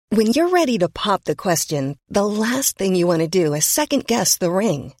When you're ready to pop the question, the last thing you want to do is second-guess the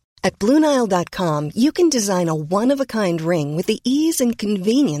ring. At BlueNile.com, you can design a one-of-a-kind ring with the ease and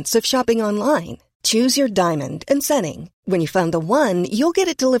convenience of shopping online. Choose your diamond and setting. When you find the one, you'll get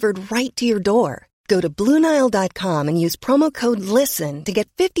it delivered right to your door. Go to BlueNile.com and use promo code LISTEN to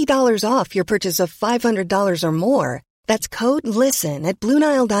get $50 off your purchase of $500 or more. That's code LISTEN at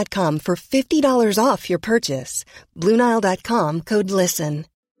BlueNile.com for $50 off your purchase. BlueNile.com, code LISTEN.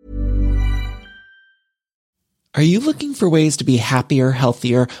 Are you looking for ways to be happier,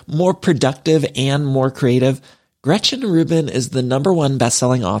 healthier, more productive, and more creative? Gretchen Rubin is the #1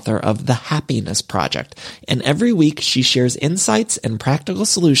 best-selling author of The Happiness Project, and every week she shares insights and practical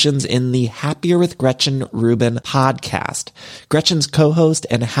solutions in the Happier with Gretchen Rubin podcast. Gretchen's co-host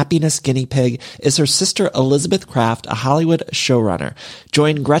and happiness guinea pig is her sister Elizabeth Kraft, a Hollywood showrunner.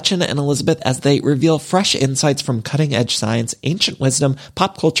 Join Gretchen and Elizabeth as they reveal fresh insights from cutting-edge science, ancient wisdom,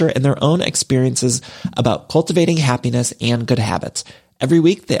 pop culture, and their own experiences about cultivating happiness and good habits. Every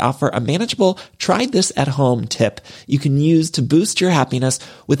week, they offer a manageable, try-this-at-home tip you can use to boost your happiness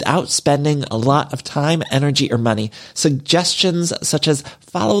without spending a lot of time, energy, or money. Suggestions such as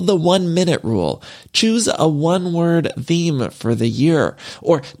follow the 1-minute rule, choose a one-word theme for the year,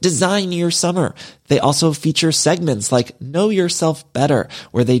 or design your summer. They also feature segments like Know Yourself Better,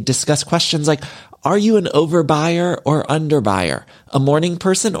 where they discuss questions like, are you an overbuyer or underbuyer? A morning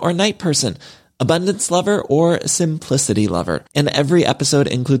person or night person? Abundance lover or simplicity lover. And every episode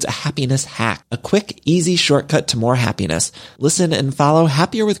includes a happiness hack, a quick, easy shortcut to more happiness. Listen and follow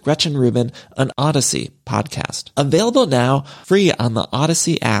Happier with Gretchen Rubin, an Odyssey podcast. Available now, free on the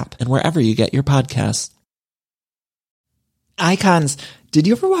Odyssey app and wherever you get your podcasts. Icons. Did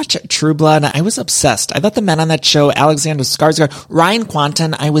you ever watch True Blood? I was obsessed. I thought the men on that show, Alexander Skarsgård, Ryan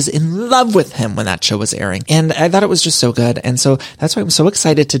Kwanten, I was in love with him when that show was airing. And I thought it was just so good. And so that's why I'm so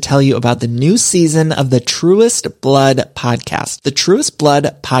excited to tell you about the new season of the Truest Blood podcast. The Truest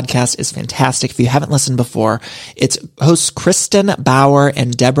Blood podcast is fantastic. If you haven't listened before, it's hosts Kristen Bauer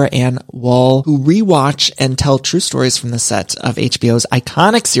and Deborah Ann Woll, who rewatch and tell true stories from the set of HBO's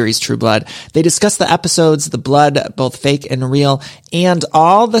iconic series True Blood. They discuss the episodes, the blood, both fake and real, and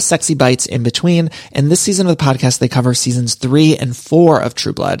all the sexy bites in between. And this season of the podcast, they cover seasons 3 and 4 of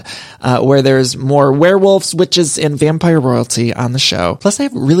True Blood, where there's more werewolves, witches, and vampire royalty on the show. Plus, they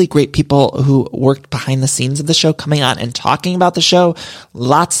have really great people who worked behind the scenes of the show coming on and talking about the show.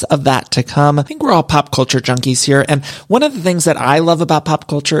 Lots of that to come. I think we're all pop culture junkies here. And one of the things that I love about pop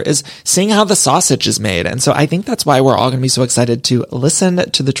culture is seeing how the sausage is made. And so I think that's why we're all going to be so excited to listen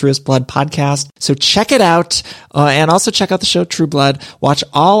to the Truest Blood podcast. So check it out. And also check out the show True Blood. Watch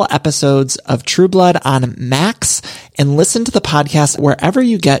all episodes of True Blood on Max and listen to the podcast wherever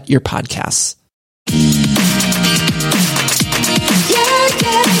you get your podcasts.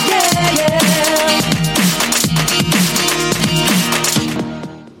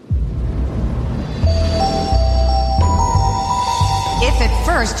 If at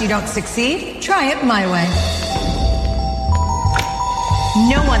first you don't succeed, try it my way.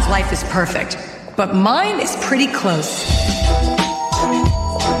 No one's life is perfect, but mine is pretty close.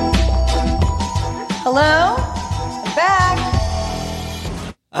 Hello? I'm back.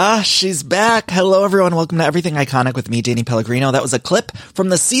 She's back. Hello, everyone. Welcome to Everything Iconic with me, Danny Pellegrino. That was a clip from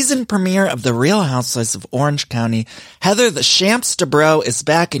the season premiere of The Real Housewives of Orange County. Heather the Shamps Dubrow is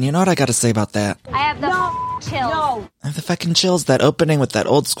back, and you know what I got to say about that? I have the chills. No. I have the fucking chills. That opening with that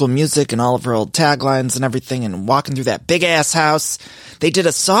old school music and all of her old taglines and everything, and walking through that big ass house. They did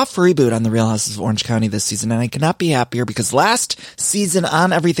a soft reboot on The Real Houses of Orange County this season, and I cannot be happier because last season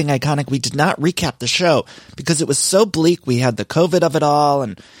on Everything Iconic, we did not recap the show because it was so bleak. We had the COVID of it all,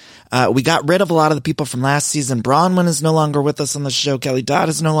 and we got rid of a lot of the people from last season. Bronwyn is no longer with us on the show. Kelly Dodd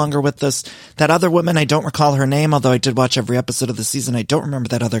is no longer with us. That other woman, I don't recall her name, although I did watch every episode of the season. I don't remember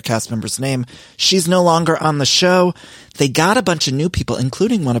that other cast member's name. She's no longer on the show. They got a bunch of new people,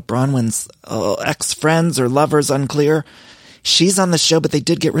 including one of Bronwyn's ex-friends or lovers, unclear. She's on the show, but they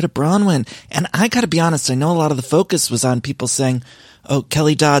did get rid of Bronwyn. And I gotta be honest, I know a lot of the focus was on people saying, oh,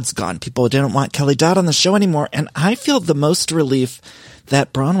 Kelly Dodd's gone. People didn't want Kelly Dodd on the show anymore. And I feel the most relief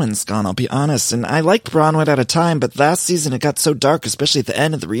that Bronwyn's gone, I'll be honest. And I liked Bronwyn at a time, but last season it got so dark, especially at the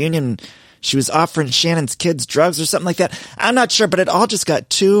end of the reunion. She was offering Shannon's kids drugs or something like that. I'm not sure, but it all just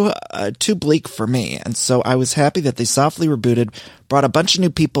got too bleak for me. And so I was happy that they softly rebooted, brought a bunch of new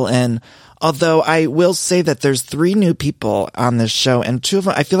people in, Although I will say that there's 3 new people on this show, and 2 of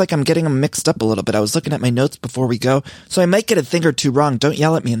them, I feel like I'm getting them mixed up a little bit. I was looking at my notes before we go, so I might get a thing or 2 wrong. Don't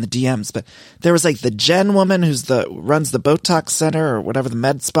yell at me in the DMs, but there was like the Jen woman who's runs the Botox Center or whatever, the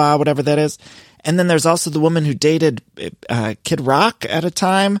med spa, whatever that is. And then there's also the woman who dated Kid Rock at a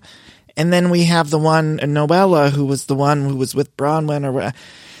time. And then we have the one, Noella, who was the one who was with Bronwyn or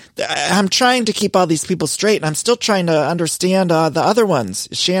I'm trying to keep all these people straight, and I'm still trying to understand the other ones.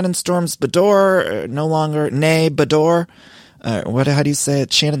 Shannon Storms Bedore, no longer Nay Bedore. How do you say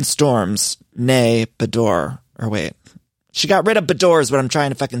it? Shannon Storms Nay Bedore. Or wait. She got rid of Bedore is what I'm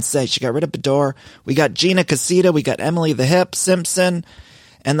trying to fucking say. She got rid of Bedore. We got Gina Casita. We got Emily the Hip Simpson.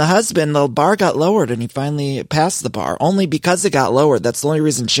 And the husband, the bar got lowered, and he finally passed the bar. Only because it got lowered. That's the only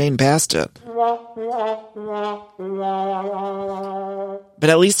reason Shane passed it. But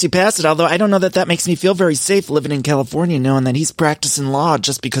at least he passed it, although I don't know that makes me feel very safe living in California, knowing that he's practicing law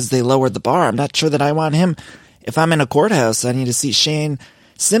just because they lowered the bar. I'm not sure that I want him. If I'm in a courthouse, I need to see Shane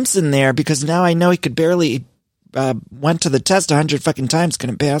Simpson there, because now I know he could barely went to the test 100 fucking times,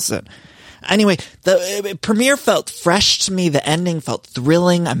 couldn't pass it. Anyway, the premiere felt fresh to me. The ending felt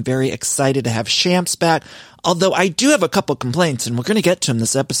thrilling. I'm very excited to have Shamps back. Although I do have a couple complaints, and we're going to get to them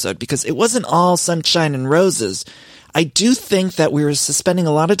this episode, because it wasn't all sunshine and roses. I do think that we were suspending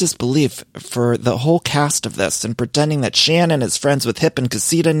a lot of disbelief for the whole cast of this and pretending that Shannon is friends with Hip and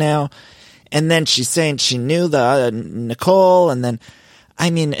Casita now. And then she's saying she knew the Nicole, and then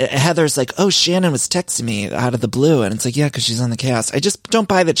Heather's like, oh, Shannon was texting me out of the blue. And it's like, yeah, because she's on the cast. I just don't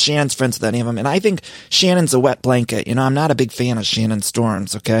buy that Shannon's friends with any of them. And I think Shannon's a wet blanket. You know, I'm not a big fan of Shannon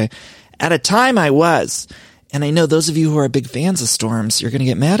Storms, okay? At a time I was. And I know those of you who are big fans of Storms, you're going to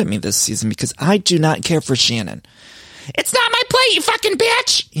get mad at me this season because I do not care for Shannon. It's not my plate, you fucking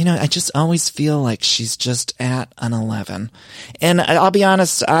bitch! You know, I just always feel like she's just at an 11. And I'll be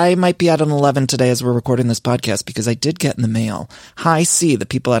honest, I might be at an 11 today as we're recording this podcast, because I did get in the mail. High C, the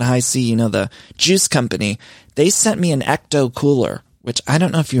people at High C, you know, the juice company, they sent me an Ecto Cooler, which I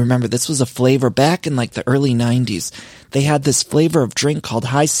don't know if you remember. This was a flavor back in like the early 90s. They had this flavor of drink called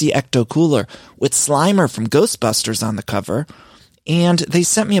High C Ecto Cooler with Slimer from Ghostbusters on the cover. And they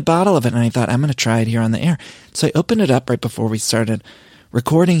sent me a bottle of it, and I thought, I'm going to try it here on the air. So I opened it up right before we started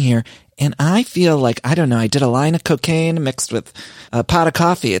recording here, and I feel like, I don't know, I did a line of cocaine mixed with a pot of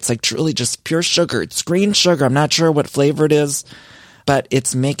coffee. It's like truly just pure sugar. It's green sugar. I'm not sure what flavor it is, but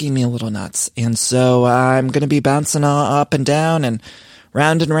it's making me a little nuts. And so I'm going to be bouncing up and down and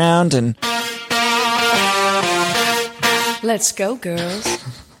round and round and... Let's go, girls.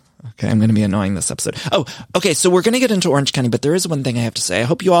 Okay, I'm going to be annoying this episode. Oh, okay, so we're going to get into Orange County, but there is one thing I have to say. I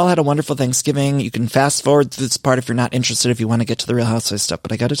hope you all had a wonderful Thanksgiving. You can fast forward to this part if you're not interested, if you want to get to the Real Housewives stuff,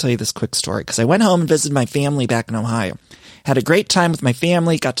 but I got to tell you this quick story, because I went home and visited my family back in Ohio. Had a great time with my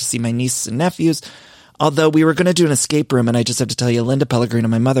family, got to see my nieces and nephews, although we were going to do an escape room, and I just have to tell you, Linda Pellegrino,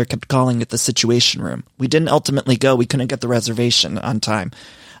 my mother, kept calling it the Situation Room. We didn't ultimately go. We couldn't get the reservation on time.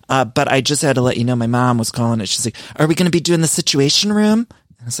 But I just had to let you know, my mom was calling it. She's like, are we going to be doing the Situation Room?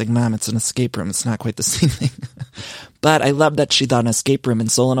 I was like, Mom, it's an escape room. It's not quite the same thing. But I love that she thought an escape room in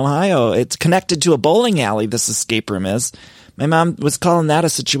Solon, Ohio. It's connected to a bowling alley, this escape room is. My mom was calling that a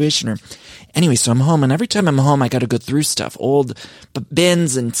situation room. Anyway, so I'm home, and every time I'm home, I got to go through stuff. Old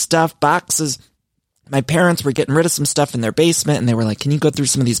bins and stuff, boxes. My parents were getting rid of some stuff in their basement, and they were like, can you go through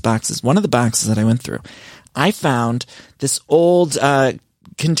some of these boxes? One of the boxes that I went through, I found this old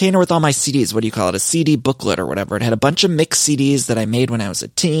container with all my CDs. What do you call it? A CD booklet or whatever. It had a bunch of mixed CDs that I made when I was a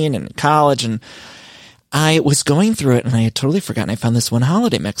teen and in college, and I was going through it, and I had totally forgotten. I found this one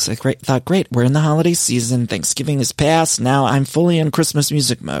holiday mix. I thought, great, we're in the holiday season. Thanksgiving is past. Now I'm fully in Christmas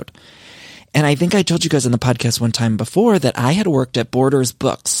music mode. And I think I told you guys on the podcast one time before that I had worked at Borders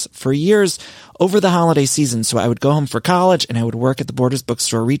Books for years over the holiday season. So I would go home for college and I would work at the Borders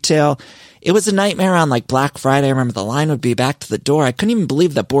Bookstore retail. It was a nightmare on like Black Friday. I remember the line would be back to the door. I couldn't even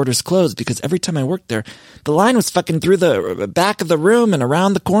believe that Borders closed because every time I worked there, the line was fucking through the back of the room and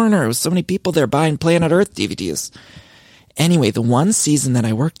around the corner. There was so many people there buying Planet Earth DVDs. Anyway, the one season that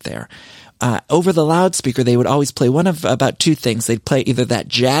I worked there, over the loudspeaker, they would always play one of about two things. They'd play either that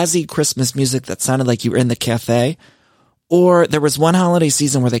jazzy Christmas music that sounded like you were in the cafe, or there was one holiday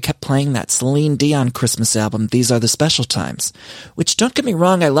season where they kept playing that Celine Dion Christmas album, These Are the Special Times, which, don't get me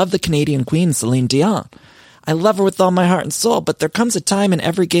wrong, I love the Canadian queen, Celine Dion. I love her with all my heart and soul, but there comes a time in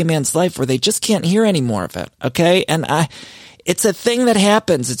every gay man's life where they just can't hear any more of it, okay? And it's a thing that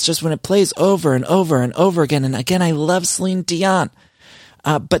happens. It's just when it plays over and over and over again, and again, I love Celine Dion.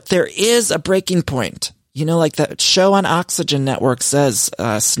 But there is a breaking point. You know, like that show on Oxygen Network says,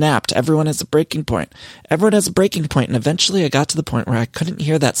 Snapped, everyone has a breaking point. Everyone has a breaking point. And eventually I got to the point where I couldn't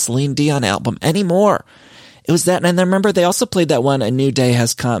hear that Celine Dion album anymore. It was that. And then remember, they also played that one, A New Day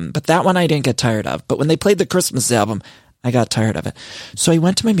Has Come. But that one I didn't get tired of. But when they played the Christmas album, I got tired of it. So I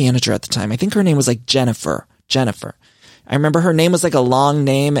went to my manager at the time. I think her name was like Jennifer. I remember her name was like a long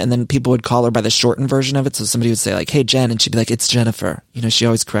name, and then people would call her by the shortened version of it. So somebody would say like, hey, Jen, and she'd be like, it's Jennifer. You know, she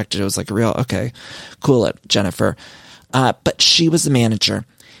always corrected it. It was like a real, okay, cool it, Jennifer. But she was the manager.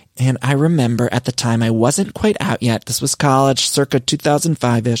 And I remember at the time I wasn't quite out yet. This was college, circa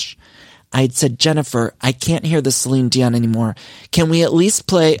 2005-ish. I had said, Jennifer, I can't hear the Celine Dion anymore. Can we at least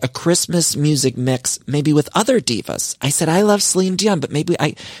play a Christmas music mix, maybe with other divas? I said, I love Celine Dion, but maybe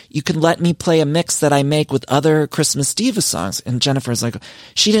you can let me play a mix that I make with other Christmas diva songs. And Jennifer's like,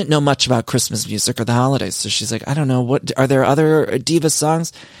 she didn't know much about Christmas music or the holidays. So she's like, I don't know, are there other diva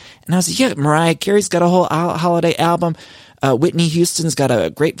songs? And I was like, yeah, Mariah Carey's got a whole holiday album. Whitney Houston's got a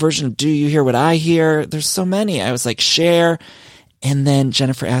great version of Do You Hear What I Hear? There's so many. I was like, Cher. And then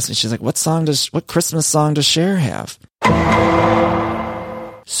Jennifer asked me, she's like, what Christmas song does Cher have?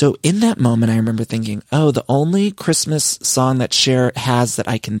 So in that moment, I remember thinking, oh, the only Christmas song that Cher has that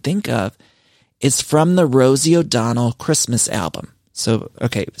I can think of is from the Rosie O'Donnell Christmas album. So,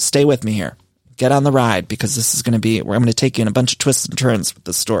 okay, stay with me here. Get on the ride, because this is going to be where I'm going to take you in a bunch of twists and turns with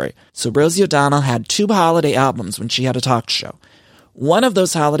this story. So Rosie O'Donnell had 2 holiday albums when she had a talk show. One of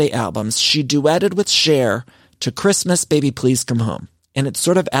those holiday albums, she duetted with Cher to Christmas, Baby Please Come Home. And it's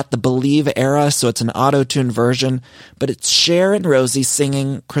sort of at the Believe era, so it's an auto-tune version, but it's Cher and Rosie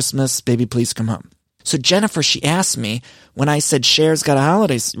singing Christmas, Baby Please Come Home. So Jennifer, she asked me, when I said Cher's got a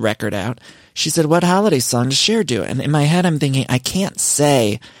holiday record out, she said, what holiday song does Cher do? And in my head, I'm thinking, I can't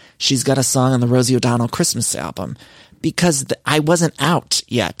say she's got a song on the Rosie O'Donnell Christmas album, because I wasn't out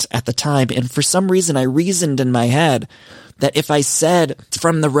yet at the time. And for some reason, I reasoned in my head that if I said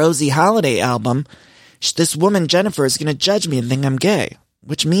from the Rosie holiday album, this woman, Jennifer, is going to judge me and think I'm gay.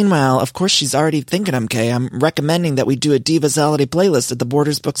 Which meanwhile, of course, she's already thinking I'm gay. I'm recommending that we do a Divas Holiday playlist at the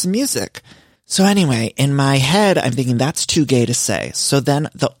Borders Books and Music. So anyway, in my head, I'm thinking that's too gay to say. So then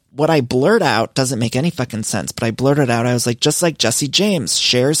what I blurt out doesn't make any fucking sense, but I blurted out, I was like, just like Jesse James,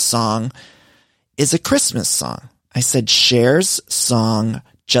 Cher's song is a Christmas song. I said, Cher's song,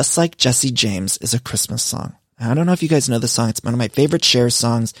 just like Jesse James, is a Christmas song. I don't know if you guys know the song. It's one of my favorite Cher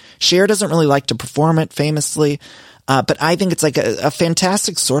songs. Cher doesn't really like to perform it famously, but I think it's like a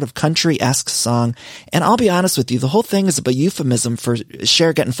fantastic sort of country-esque song. And I'll be honest with you, the whole thing is a euphemism for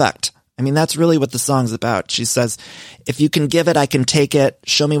Cher getting fucked. I mean, that's really what the song's about. She says, if you can give it, I can take it.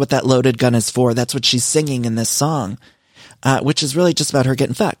 Show me what that loaded gun is for. That's what she's singing in this song, which is really just about her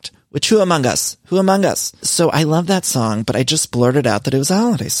getting fucked. Which, who among us? Who among us? So I love that song, but I just blurted out that it was a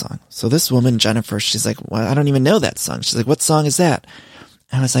holiday song. So this woman, Jennifer, she's like, well, I don't even know that song. She's like, what song is that?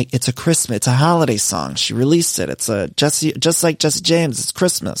 I was like, it's a holiday song. She released it. It's just like Jesse James. It's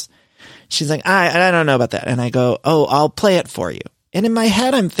Christmas. She's like, I don't know about that. And I go, oh, I'll play it for you. And in my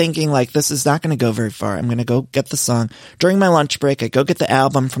head, I'm thinking like, this is not going to go very far. I'm going to go get the song during my lunch break. I go get the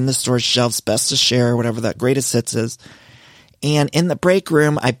album from the store shelves, Best of Cher, whatever that greatest hits is. And in the break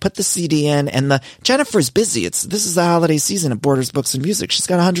room, I put the CD in, and Jennifer's busy. This is the holiday season at Borders Books and Music. She's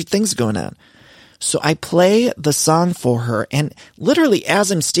got 100 things going on. So I play the song for her, and literally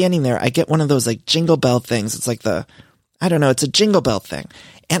as I'm standing there, I get one of those like jingle bell things. It's like it's a jingle bell thing.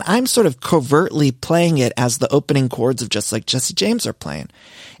 And I'm sort of covertly playing it as the opening chords of Just Like Jesse James are playing.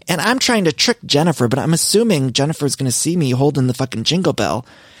 And I'm trying to trick Jennifer, but I'm assuming Jennifer's going to see me holding the fucking jingle bell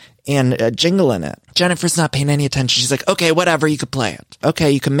and jingling it. Jennifer's not paying any attention. She's like, okay, whatever, you could play it. Okay,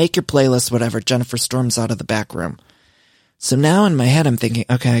 you can make your playlist, whatever. Jennifer storms out of the back room. So now in my head, I'm thinking,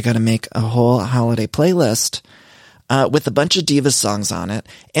 okay, I got to make a whole holiday playlist with a bunch of Divas songs on it.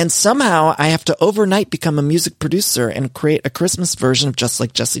 And somehow I have to overnight become a music producer and create a Christmas version of Just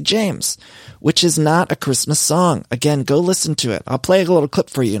Like Jesse James, which is not a Christmas song. Again, go listen to it. I'll play a little clip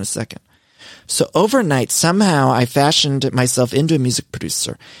for you in a second. So overnight, somehow I fashioned myself into a music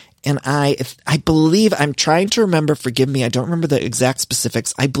producer. And I believe, I'm trying to remember, forgive me, I don't remember the exact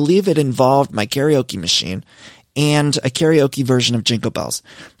specifics. I believe it involved my karaoke machine and a karaoke version of Jingle Bells.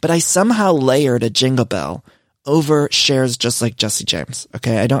 But I somehow layered a Jingle Bell over Cher's Just Like Jesse James.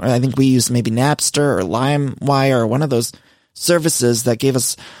 Okay, I think we used maybe Napster or LimeWire or one of those services that gave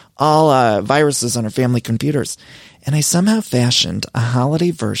us all viruses on our family computers. And I somehow fashioned a holiday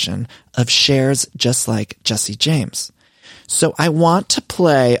version of Cher's Just Like Jesse James. So I want to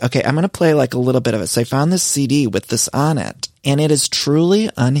play, okay, I'm going to play like a little bit of it. So I found this CD with this on it, and it is truly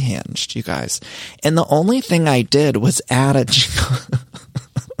unhinged, you guys. And the only thing I did was add a jingle.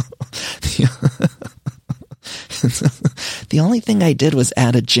 The only thing I did was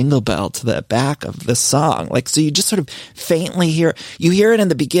add a jingle bell to the back of the song. Like, so you just sort of faintly hear it in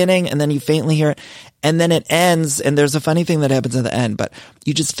the beginning, and then you faintly hear it, and then it ends, and there's a funny thing that happens at the end, but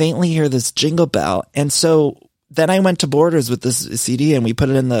you just faintly hear this jingle bell. And so then I went to Borders with this CD, and we put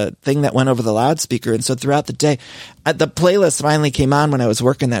it in the thing that went over the loudspeaker. And so throughout the day, the playlist finally came on when I was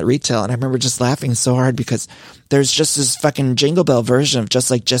working that retail. And I remember just laughing so hard because there's just this fucking jingle bell version of Just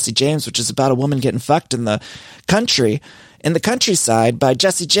Like Jesse James, which is about a woman getting fucked in the countryside by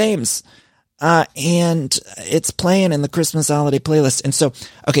Jesse James. And it's playing in the Christmas holiday playlist. And so,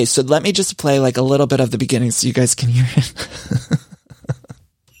 okay, so let me just play like a little bit of the beginning so you guys can hear it.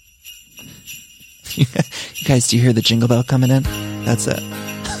 You guys, do you hear the jingle bell coming in? That's it.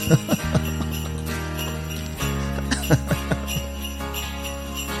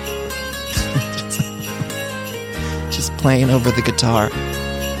 just playing over the guitar.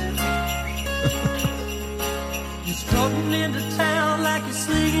 You're strutting into town like you're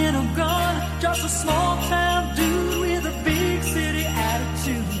slinging a gun. Just a small town dude with a big city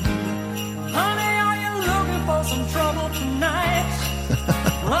attitude. Honey, are you looking for some trouble tonight?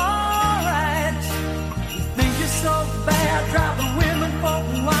 So bad, drive the women for a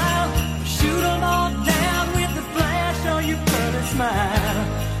while, shoot them all down with the flash on your pretty smile.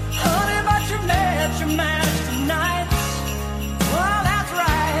 Honey, but you met your match tonight. Well, that's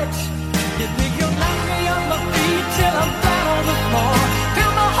right. You think you'll knock me on my feet till I'm flat on the floor,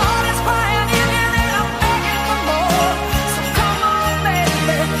 till my heart is crying in here and I'm begging for more. So come on,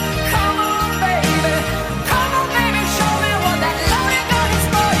 baby, come on, baby, come on, baby, show me what that loaded gun is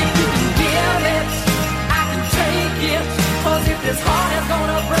for. If you can give it, cause if this heart is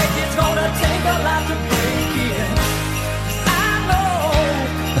gonna break, it's gonna take a lot to break it. I know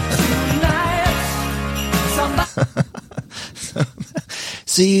tonight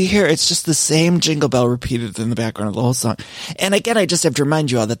So you hear it's just the same jingle bell repeated in the background of the whole song. And again, I just have to remind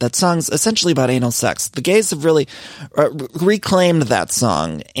you all that song's essentially about anal sex. The gays have really reclaimed that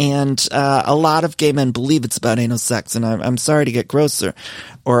song, and a lot of gay men believe it's about anal sex. And I'm sorry to get grosser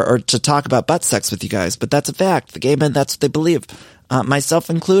or to talk about butt sex with you guys, but that's a fact. The gay men, that's what they believe. Myself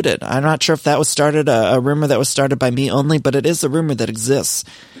included. I'm not sure if that was started, a rumor that was started by me only, but it is a rumor that exists.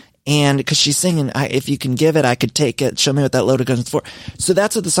 And because she's singing, if you can give it, I could take it. Show me what that loaded gun is for. So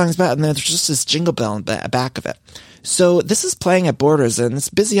that's what the song's about. And there's just this jingle bell in the back of it. So this is playing at Borders, and it's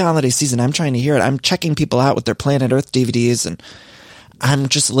busy holiday season. I'm trying to hear it. I'm checking people out with their Planet Earth DVDs, and I'm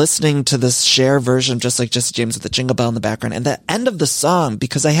just listening to this Cher version, Just Like Jesse James, with the jingle bell in the background. And the end of the song,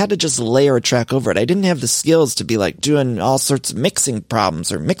 because I had to just layer a track over it, I didn't have the skills to be like doing all sorts of mixing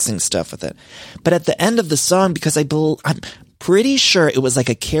problems or mixing stuff with it. But at the end of the song, because I'm pretty sure it was like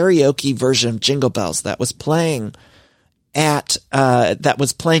a karaoke version of Jingle Bells that was playing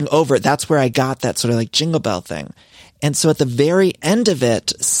over it. That's where I got that sort of like jingle bell thing. And so at the very end of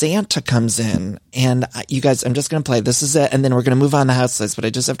it, Santa comes in, and you guys, I'm just going to play. This is it. And then we're going to move on to House Lights, but I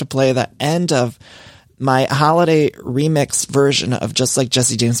just have to play the end of my holiday remix version of Just Like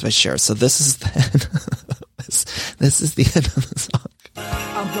Jesse James by Cher. So this is the end. This is the end of the song.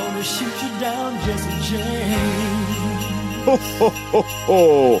 I'm going to shoot you down, Jesse James. Ho, ho, ho,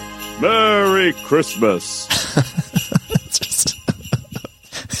 ho. Merry Christmas.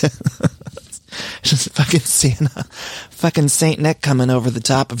 Just fucking Santa, fucking Saint Nick coming over the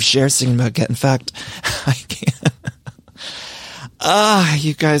top of Cher singing about getting fucked. I can't.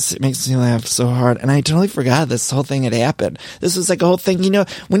 You guys, it makes me laugh so hard. And I totally forgot this whole thing had happened. This was like a whole thing. You know,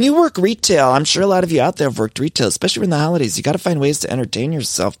 when you work retail, I'm sure a lot of you out there have worked retail, especially in the holidays. You got to find ways to entertain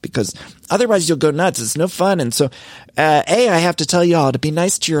yourself, because otherwise you'll go nuts. It's no fun. And so, I have to tell you all to be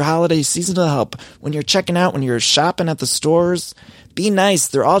nice to your holiday seasonal help. When you're checking out, when you're shopping at the stores, be nice.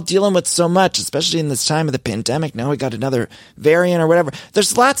 They're all dealing with so much, especially in this time of the pandemic. Now we got another variant or whatever.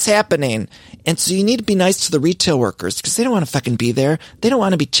 There's lots happening. And so you need to be nice to the retail workers, because they don't want to fucking be there. They don't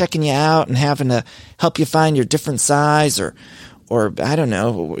want to be checking you out and having to help you find your different size or I don't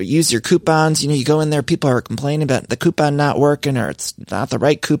know, use your coupons. You know, you go in there, people are complaining about the coupon not working, or it's not the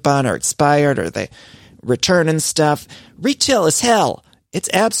right coupon, or expired, or they returning stuff. Retail is hell. It's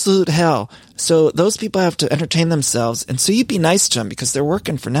absolute hell. So those people have to entertain themselves. And so you be nice to them, because they're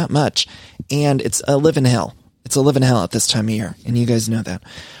working for not much. And it's a living hell. It's a living hell at this time of year. And you guys know that.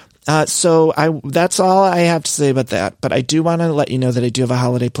 That's all I have to say about that. But I do want to let you know that I do have a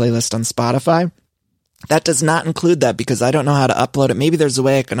holiday playlist on Spotify. That does not include that, because I don't know how to upload it. Maybe there's a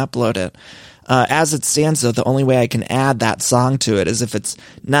way I can upload it. As it stands, though, the only way I can add that song to it is if it's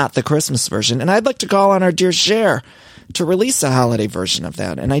not the Christmas version. And I'd like to call on our dear Cher to release a holiday version of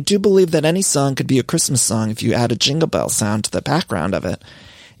that. And I do believe that any song could be a Christmas song if you add a jingle bell sound to the background of it.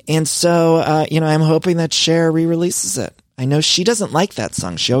 And so, I'm hoping that Cher re-releases it. I know she doesn't like that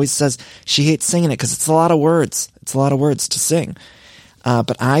song. She always says she hates singing it because it's a lot of words. It's a lot of words to sing.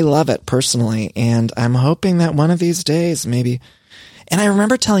 But I love it personally, and I'm hoping that one of these days, maybe. And I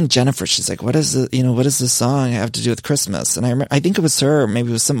remember telling Jennifer, she's like, what does this song have to do with Christmas? And I think it was her, maybe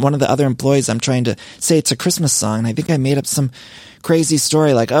it was one of the other employees. I'm trying to say it's a Christmas song. And I think I made up some crazy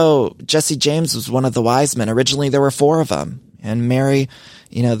story like, oh, Jesse James was one of the wise men. Originally, there were 4 of them. And Mary,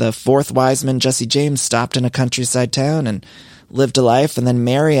 the 4th wise man, Jesse James, stopped in a countryside town and lived a life. And then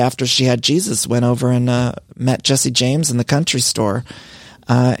Mary, after she had Jesus, went over and met Jesse James in the country store.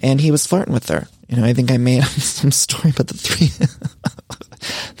 And he was flirting with her. I think I made up some story about the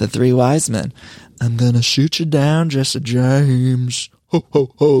 3 wise men. I'm gonna shoot you down, Jesse James. Ho,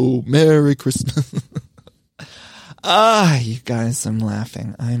 ho, ho. Merry Christmas. You guys, I'm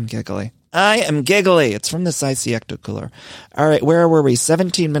laughing. I'm giggly. I am giggly. It's from this icy ecto cooler. All right, where were we?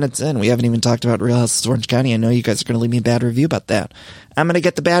 17 minutes in. We haven't even talked about Real Housewives of Orange County. I know you guys are going to leave me a bad review about that. I'm going to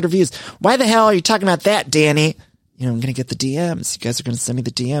get the bad reviews. Why the hell are you talking about that, Danny? I'm going to get the DMs. You guys are going to send me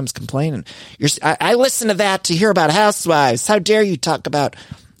the DMs complaining. I listen to that to hear about housewives. How dare you talk about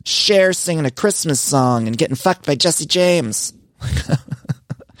Cher singing a Christmas song and getting fucked by Jesse James?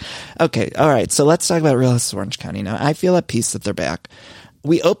 Okay, all right. So let's talk about Real Housewives of Orange County now. I feel at peace that they're back.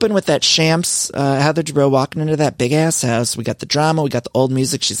 We open with that Shamps, Heather Dubrow walking into that big-ass house. We got the drama. We got the old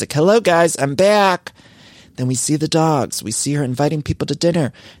music. She's like, hello, guys. I'm back. Then we see the dogs. We see her inviting people to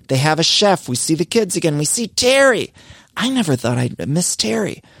dinner. They have a chef. We see the kids again. We see Terry. I never thought I'd miss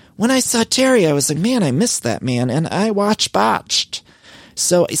Terry. When I saw Terry, I was like, man, I missed that man. And I watched Botched.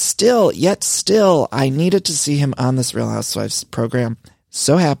 So still, I needed to see him on this Real Housewives program.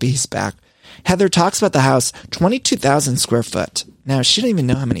 So happy he's back. Heather talks about the house, 22,000 square foot. Now, she didn't even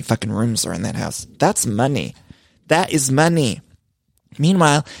know how many fucking rooms are in that house. That's money. That is money.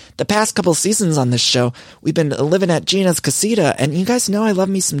 Meanwhile, the past couple seasons on this show, we've been living at Gina's casita, and you guys know I love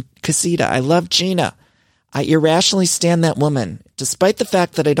me some casita. I love Gina. I irrationally stand that woman, despite the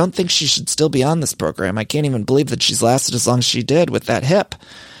fact that I don't think she should still be on this program. I can't even believe that she's lasted as long as she did with that hip.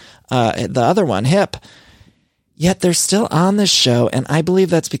 The other one, hip. Yet they're still on this show, and I believe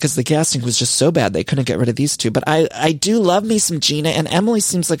that's because the casting was just so bad they couldn't get rid of these two. But I do love me some Gina, and Emily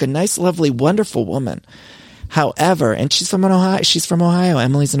seems like a nice, lovely, wonderful woman. However, and she's from Ohio.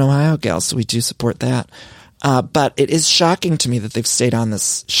 Emily's an Ohio gal, so we do support that. But it is shocking to me that they've stayed on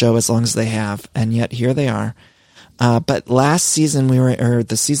this show as long as they have, and yet here they are. But last season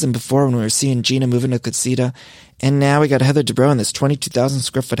the season before when we were seeing Gina moving to Casita, and now we got Heather Dubrow in this 22,000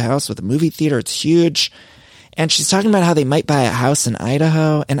 square foot house with a movie theater. It's huge. And she's talking about how they might buy a house in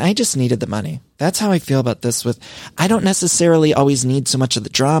Idaho, and I just needed the money. That's how I feel about this I don't necessarily always need so much of the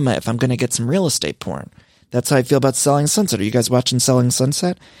drama if I'm going to get some real estate porn. That's how I feel about Selling Sunset. Are you guys watching Selling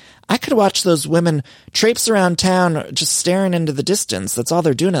Sunset? I could watch those women traipse around town just staring into the distance. That's all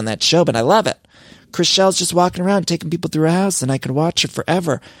they're doing on that show, but I love it. Chrishell's just walking around taking people through a house, and I could watch it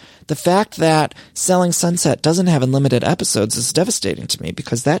forever. The fact that Selling Sunset doesn't have unlimited episodes is devastating to me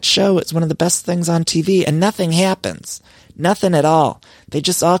because that show is one of the best things on TV, and nothing happens. Nothing at all. They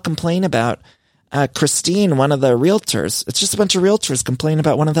just all complain about Christine, one of the realtors. It's just a bunch of realtors complaining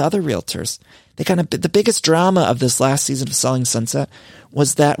about one of the other realtors. The biggest drama of this last season of Selling Sunset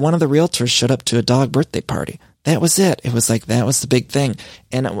was that one of the realtors showed up to a dog birthday party. That was it. It was like, that was the big thing.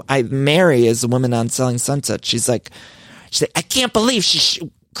 And Mary is a woman on Selling Sunset. She's like, I can't believe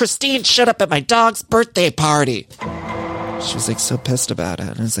Christine showed up at my dog's birthday party. She was like so pissed about it.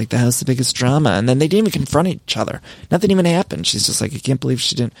 And it's like, that was the biggest drama. And then they didn't even confront each other. Nothing even happened. She's just like, I can't believe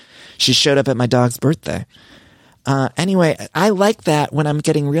she showed up at my dog's birthday. Anyway, I like that when I'm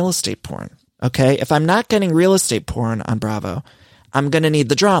getting real estate porn. Okay. If I'm not getting real estate porn on Bravo, I'm going to need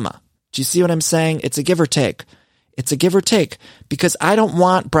the drama. Do you see what I'm saying? It's a give or take. It's a give or take because I don't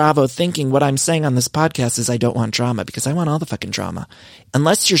want Bravo thinking what I'm saying on this podcast is I don't want drama because I want all the fucking drama.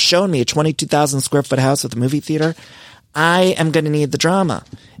 Unless you're showing me a 22,000 square foot house with a movie theater, I am going to need the drama.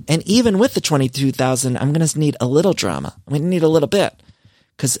 And even with the 22,000, I'm going to need a little drama. I'm going to need a little bit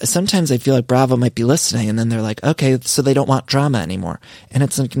because sometimes I feel like Bravo might be listening and then they're like, okay, so they don't want drama anymore. And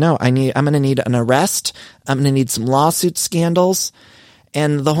it's like, no, I'm going to need an arrest. I'm going to need some lawsuit scandals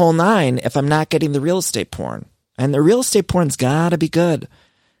and the whole nine if I'm not getting the real estate porn. And the real estate porn's gotta be good.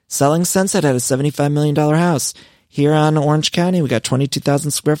 Selling Sunset had a $75 million house. Here on Orange County, we got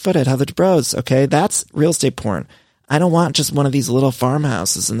 22,000 square foot at Heather Dubrow's. Okay, that's real estate porn. I don't want just one of these little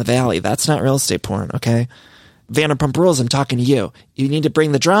farmhouses in the valley. That's not real estate porn, okay? Vanderpump Rules, I'm talking to you. You need to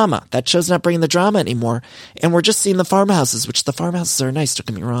bring the drama. That show's not bringing the drama anymore. And we're just seeing the farmhouses, which the farmhouses are nice, don't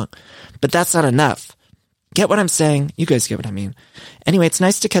get me wrong. But that's not enough. Get what I'm saying? You guys get what I mean. Anyway, it's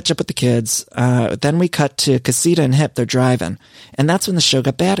nice to catch up with the kids. Then we cut to Casita and Hip. They're driving. And that's when the show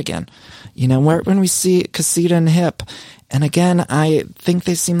got bad again. You know, when we see Casita and Hip. And again, I think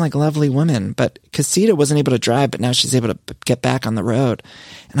they seem like lovely women. But Casita wasn't able to drive, but now she's able to get back on the road.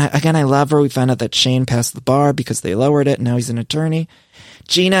 And I love her. We found out that Shane passed the bar because they lowered it. And now he's an attorney.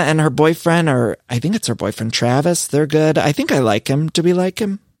 Gina and her boyfriend, or I think it's her boyfriend, Travis, they're good. I think I like him. Do we like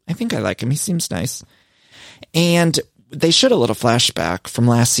him? I think I like him. He seems nice. And they showed a little flashback from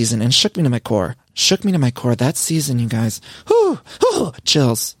last season and shook me to my core. Shook me to my core. That season, you guys. Whoo,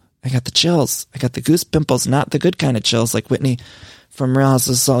 chills. I got the chills. I got the goose pimples, not the good kind of chills like Whitney from Real Houses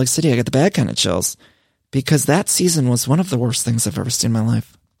of Salt Lake City. I got the bad kind of chills. Because that season was one of the worst things I've ever seen in my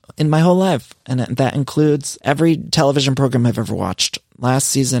life. In my whole life. And that includes every television program I've ever watched last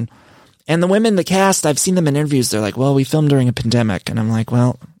season. And the women, the cast, I've seen them in interviews. They're like, well, we filmed during a pandemic. And I'm like,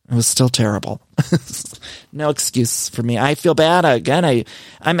 well, it was still terrible. No excuse for me. I feel bad. Again,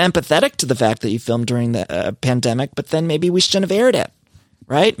 I'm empathetic to the fact that you filmed during the pandemic, but then maybe we shouldn't have aired it,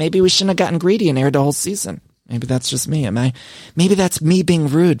 right? Maybe we shouldn't have gotten greedy and aired the whole season. Maybe that's just me. Maybe that's me being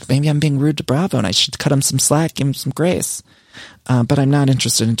rude. Maybe I'm being rude to Bravo and I should cut him some slack, give him some grace. But I'm not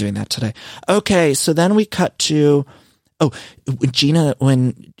interested in doing that today. Okay, so then we cut to,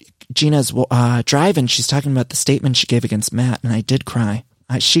 when Gina's driving, she's talking about the statement she gave against Matt, and I did cry.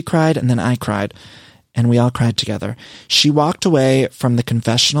 She cried, and then I cried, and we all cried together. She walked away from the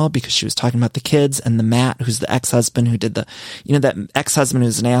confessional because she was talking about the kids and the Matt, who's the ex-husband who did that ex-husband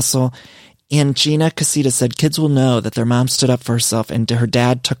who's an asshole. And Gina Casita said, kids will know that their mom stood up for herself and her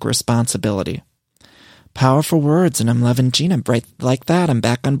dad took responsibility. Powerful words, and I'm loving Gina right like that. I'm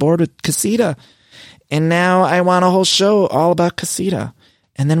back on board with Casita. And now I want a whole show all about Casita.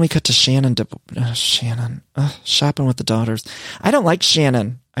 And then we cut to Shannon shopping with the daughters. I don't like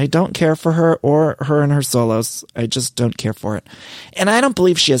Shannon. I don't care for her or her and her solos. I just don't care for it. And I don't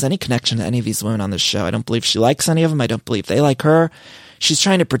believe she has any connection to any of these women on this show. I don't believe she likes any of them. I don't believe they like her. She's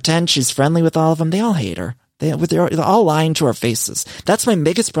trying to pretend she's friendly with all of them. They all hate her. They're all lying to our faces. That's my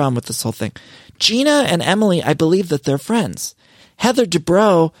biggest problem with this whole thing. Gina and Emily, I believe that they're friends. Heather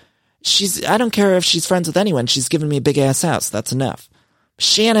Dubrow, I don't care if she's friends with anyone. She's given me a big ass house. That's enough.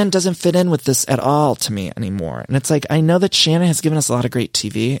 Shannon doesn't fit in with this at all to me anymore. And it's like, I know that Shannon has given us a lot of great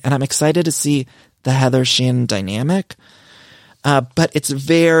TV, and I'm excited to see the Heather-Shannon dynamic. But it's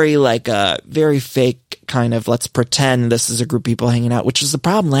very fake kind of, let's pretend this is a group of people hanging out, which was the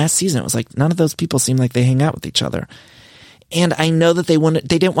problem last season. It was like, none of those people seem like they hang out with each other. And I know that they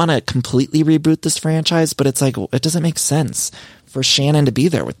didn't want to completely reboot this franchise, but it's like, it doesn't make sense for Shannon to be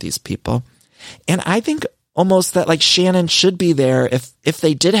there with these people. And I think almost that like Shannon should be there. If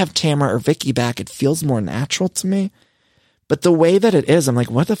they did have Tamara or Vicky back, it feels more natural to me. But the way that it is, I'm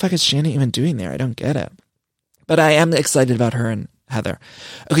like, what the fuck is Shannon even doing there? I don't get it. But I am excited about her and Heather.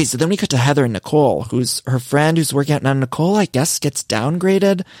 Okay, so then we cut to Heather and Nicole, who's her friend who's working out. Now, Nicole, I guess, gets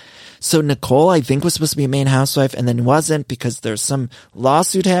downgraded. So Nicole, I think, was supposed to be a main housewife and then wasn't because there's some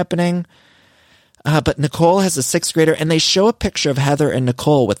lawsuit happening. But Nicole has a sixth grader, and they show a picture of Heather and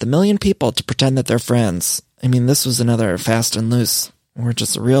Nicole with 1 million people to pretend that they're friends. I mean, this was another Fast and Loose. We're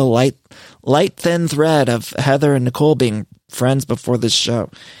just a real light, thin thread of Heather and Nicole being friends before this show.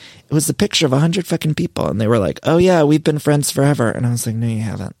 It was a picture of 100 fucking people, and they were like, oh yeah, we've been friends forever. And I was like, no, you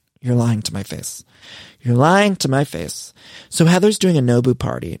haven't. You're lying to my face. You're lying to my face. So Heather's doing a Nobu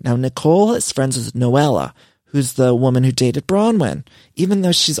party. Now, Nicole is friends with Noella, who's the woman who dated Bronwyn. Even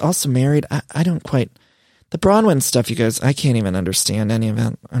though she's also married, I don't quite... The Bronwyn stuff, you guys, I can't even understand any of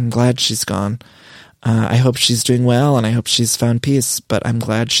it. I'm glad she's gone. I hope she's doing well, and I hope she's found peace, but I'm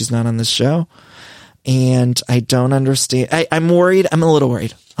glad she's not on this show. And I don't understand... I'm worried. I'm a little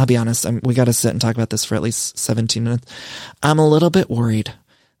worried. I'll be honest. We got to sit and talk about this for at least 17 minutes. I'm a little bit worried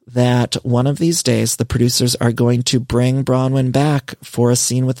that one of these days the producers are going to bring Bronwyn back for a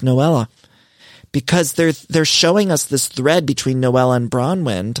scene with Noella. Because they're showing us this thread between Noella and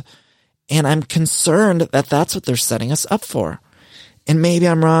Bronwyn, and I'm concerned that that's what they're setting us up for. And maybe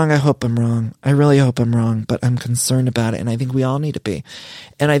I'm wrong. I hope I'm wrong. I really hope I'm wrong, but I'm concerned about it, and I think we all need to be.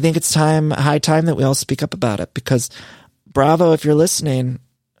 And I think it's high time that we all speak up about it, because Bravo, if you're listening,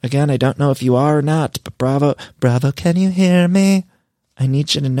 again, I don't know if you are or not, but Bravo, can you hear me? I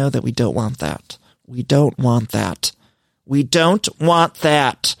need you to know that we don't want that. We don't want that. We don't want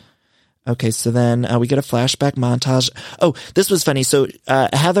that. Okay, so then we get a flashback montage. Oh, this was funny. So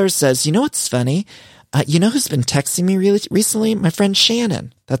Heather says, you know what's funny? You know who's been texting me really recently? My friend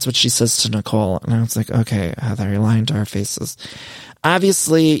Shannon. That's what she says to Nicole. And I was like, okay, Heather, you're lying to our faces.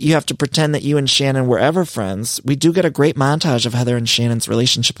 Obviously, you have to pretend that you and Shannon were ever friends. We do get a great montage of Heather and Shannon's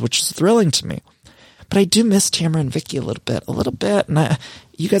relationship, which is thrilling to me. But I do miss Tamara and Vicky a little bit. And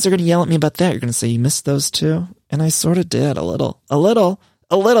you guys are going to yell at me about that. You're going to say you missed those two. And I sort of did a little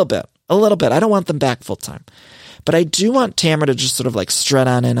bit. I don't want them back full time. But I do want Tamara to just sort of like strut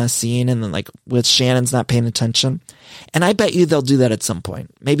on in a scene and then like with Shannon's not paying attention. And I bet you they'll do that at some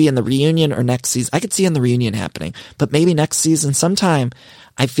point. Maybe in the reunion or next season. I could see in the reunion happening. But maybe next season sometime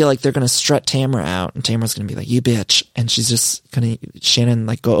I feel like they're going to strut Tamara out and Tamara's going to be like, you bitch. And she's just going to, Shannon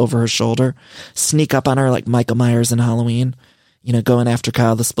like go over her shoulder, sneak up on her like Michael Myers in Halloween. You know, going after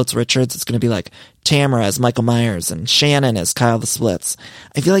Kyle the Splits Richards. It's going to be like Tamara as Michael Myers and Shannon as Kyle the Splits.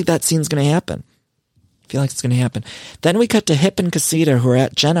 I feel like that scene's going to happen. Then we cut to Hip and Casita, who are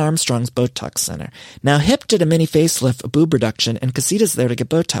at Jen Armstrong's Botox Center. Now, Hip did a mini facelift, a boob reduction, and Casita's there to get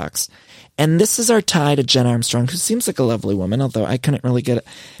Botox. And this is our tie to Jen Armstrong, who seems like a lovely woman, although I couldn't really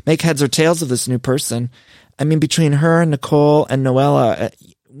make heads or tails of this new person. I mean, between her and Nicole and Noella,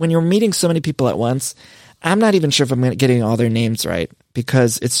 when you're meeting so many people at once, I'm not even sure if I'm getting all their names right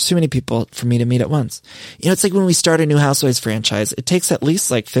because it's too many people for me to meet at once. You know, it's like when we start a new Housewives franchise, it takes at least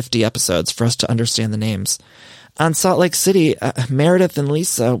like 50 episodes for us to understand the names. On Salt Lake City, Meredith and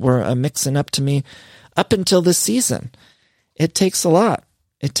Lisa were mixing up to me up until this season. It takes a lot.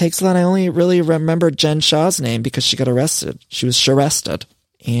 I only really remember Jen Shaw's name because she got arrested. She was arrested.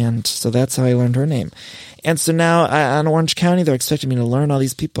 And so that's how I learned her name. And so now on Orange County, they're expecting me to learn all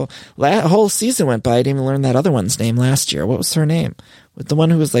these people. A whole season went by. I didn't even learn that other one's name last year. What was her name? The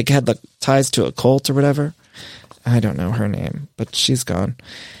one who was like had the ties to a cult or whatever. I don't know her name, but she's gone.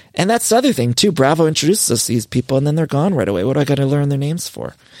 And that's the other thing too. Bravo introduces us to these people and then they're gone right away. What do I got to learn their names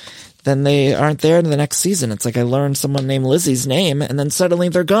for? Then they aren't there in the next season. It's like I learned someone named Lizzie's name and then suddenly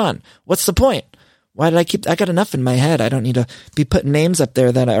they're gone. What's the point? Why did I got enough in my head. I don't need to be putting names up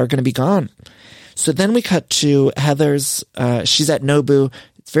there that are going to be gone. So then we cut to Heather's, she's at Nobu.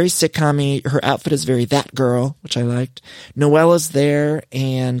 It's very sitcom-y. Her outfit is very that girl, which I liked. Noella's there,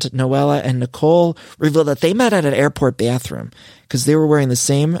 and Noella and Nicole reveal that they met at an airport bathroom because they were wearing the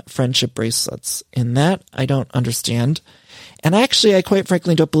same friendship bracelets. And that I don't understand. And actually, I quite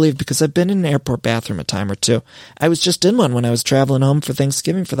frankly don't believe because I've been in an airport bathroom a time or two. I was just in one when I was traveling home for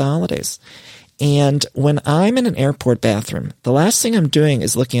Thanksgiving for the holidays. And when I'm in an airport bathroom, the last thing I'm doing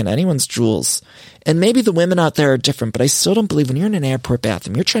is looking at anyone's jewels. And maybe the women out there are different, but I still don't believe when you're in an airport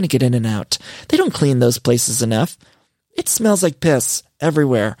bathroom, you're trying to get in and out. They don't clean those places enough. It smells like piss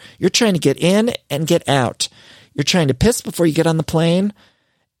everywhere. You're trying to get in and get out. You're trying to piss before you get on the plane,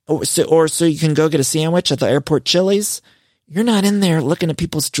 or so you can go get a sandwich at the airport Chili's. You're not in there looking at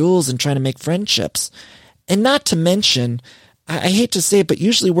people's jewels and trying to make friendships. And not to mention, I hate to say it, but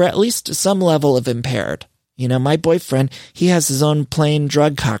usually we're at least to some level of impaired. You know, my boyfriend, he has his own plain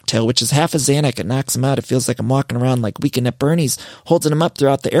drug cocktail, which is half a Xanax. It knocks him out. It feels like I'm walking around like Weekend at Bernie's, holding him up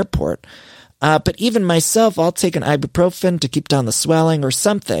throughout the airport. But even myself, I'll take an ibuprofen to keep down the swelling or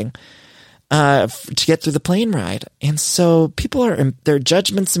something to get through the plane ride. And so people their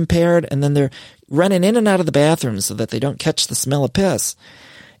judgment's impaired, and then they're running in and out of the bathroom so that they don't catch the smell of piss.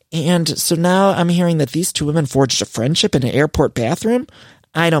 And so now I'm hearing that these two women forged a friendship in an airport bathroom.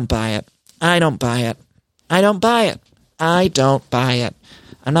 I don't buy it. I'm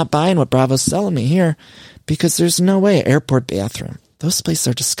not buying what Bravo's selling me here because there's no way. Airport bathroom. Those places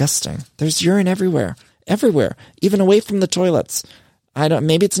are disgusting. There's urine everywhere, even away from the toilets.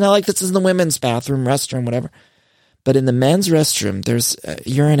 Maybe it's not like this is in the women's bathroom, restroom, whatever. But in the men's restroom, there's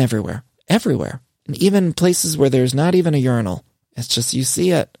urine everywhere. And even places where there's not even a urinal. It's just, you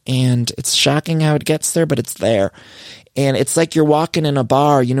see it, and it's shocking how it gets there, but it's there. And it's like you're walking in a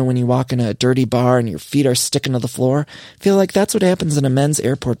bar, you know, when you walk in a dirty bar and your feet are sticking to the floor. I feel like that's what happens in a men's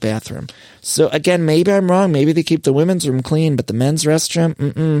airport bathroom. So again, maybe I'm wrong. Maybe they keep the women's room clean, but the men's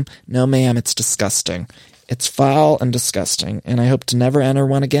restroom, no ma'am, it's disgusting. It's foul and disgusting, and I hope to never enter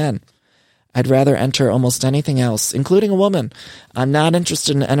one again. I'd rather enter almost anything else, including a woman. I'm not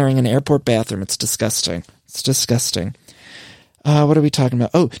interested in entering an airport bathroom. It's disgusting. What are we talking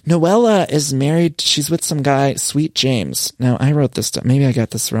about? Oh, Noella is married. She's with some guy, Sweet James. Now, I wrote this down. Maybe I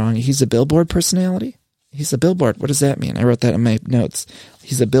got this wrong. He's a Billboard personality? He's a Billboard. What does that mean? I wrote that in my notes.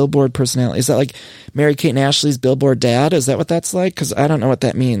 He's a Billboard personality. Is that like Mary-Kate and Ashley's Billboard dad? Is that what that's like? Because I don't know what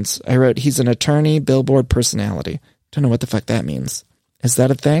that means. I wrote, he's an attorney, Billboard personality. Don't know what the fuck that means. Is that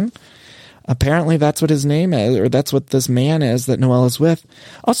a thing? Apparently that's what his name is, or that's what this man is that Noella's with.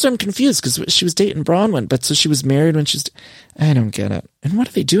 Also, I'm confused because she was dating Bronwyn, but so she was married when she's... I don't get it. And what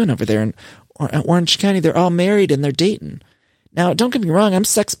are they doing over there in Orange County? They're all married and they're dating. Now, don't get me wrong, I'm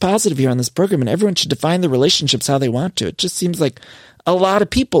sex positive here on this program, and everyone should define their relationships how they want to. It just seems like a lot of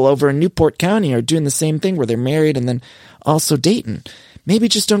people over in Newport County are doing the same thing where they're married and then also dating. maybe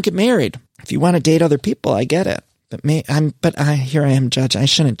just don't get married. If you want to date other people, I get it. But here I am judge. I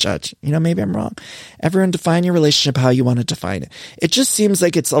shouldn't judge. Maybe I'm wrong. Everyone define your relationship how you want to define it. It just seems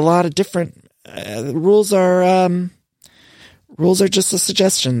like it's a lot of different rules are just a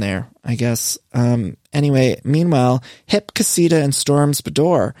suggestion there, I guess. Anyway, meanwhile, Hip, Casita, and Storms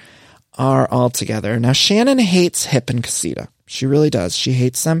Bador are all together. Now, Shannon hates Hip and Casita. She really does. She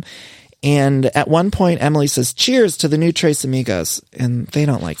hates them. And at one point, Emily says, cheers to the new Tres Amigos. And they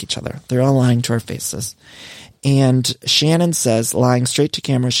don't like each other. They're all lying to our faces. And Shannon says, lying straight to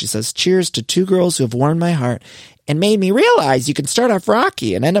camera, she says, cheers to two girls who have warmed my heart and made me realize you can start off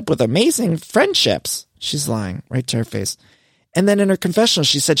rocky and end up with amazing friendships. She's lying right to her face. And then in her confessional,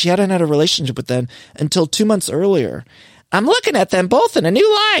 she said she hadn't had a relationship with them until 2 months earlier. I'm looking at them both in a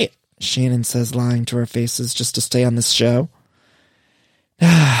new light, Shannon says, lying to our faces just to stay on this show.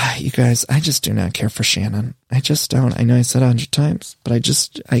 You guys, I just do not care for Shannon. I just don't. I know I said 100 times, but I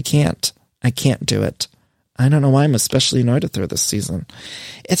can't. I can't do it. I don't know why I'm especially annoyed with her this season.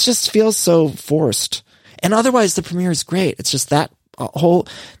 It just feels so forced. And otherwise, the premiere is great. It's just that all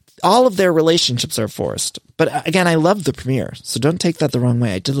of their relationships are forced. But again, I love the premiere, so don't take that the wrong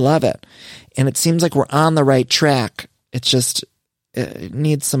way. I did love it. And it seems like we're on the right track. It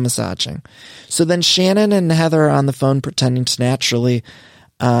needs some massaging. So then Shannon and Heather are on the phone pretending to naturally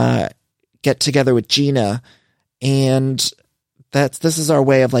get together with Gina, and this is our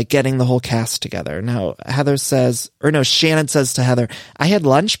way of like getting the whole cast together. Now Shannon says to Heather, I had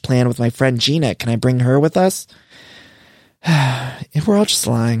lunch planned with my friend Gina. Can I bring her with us? We're all just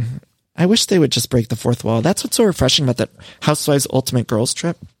lying. I wish they would just break the fourth wall. That's what's so refreshing about that Housewives Ultimate Girls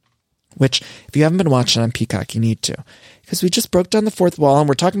Trip, which if you haven't been watching on Peacock, you need to, because we just broke down the fourth wall and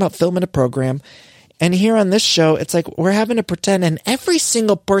we're talking about filming a program. And here on this show, it's like we're having to pretend, and every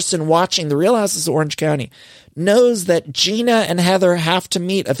single person watching The Real Houses of Orange County knows that Gina and Heather have to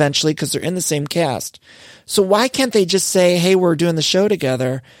meet eventually because they're in the same cast. So why can't they just say, hey, we're doing the show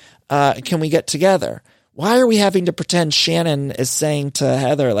together. Can we get together? Why are we having to pretend Shannon is saying to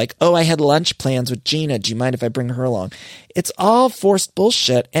Heather, like, oh, I had lunch plans with Gina. Do you mind if I bring her along? It's all forced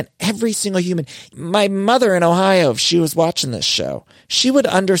bullshit. And every single human, my mother in Ohio, if she was watching this show, she would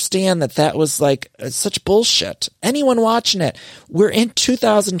understand that was like such bullshit. Anyone watching it, we're in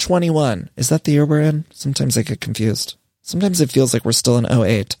 2021. Is that the year we're in? Sometimes I get confused. Sometimes it feels like we're still in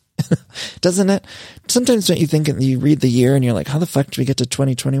 08. Doesn't it? Sometimes don't you think you read the year and you're like, how the fuck did we get to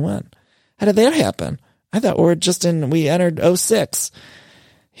 2021? How did that happen? I thought we entered 06.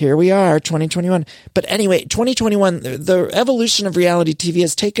 Here we are, 2021. But anyway, 2021, the evolution of reality TV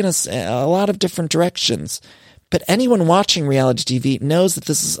has taken us a lot of different directions. But anyone watching reality TV knows that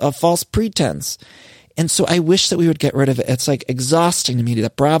this is a false pretense. And so I wish that we would get rid of it. It's like exhausting to me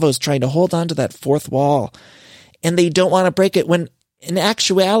that Bravo is trying to hold on to that fourth wall. And they don't want to break it when in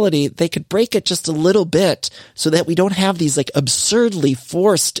actuality, they could break it just a little bit so that we don't have these like absurdly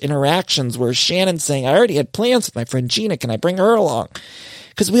forced interactions where Shannon's saying, I already had plans with my friend Gina. Can I bring her along?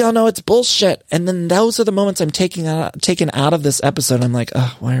 Because we all know it's bullshit. And then those are the moments I'm taken out of this episode. I'm like,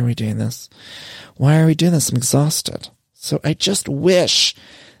 oh, why are we doing this? Why are we doing this? I'm exhausted. So I just wish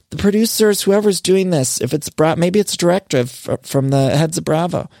the producers, whoever's doing this, if it's maybe it's a directive from the heads of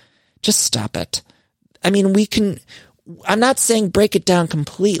Bravo, just stop it. I mean, I'm not saying break it down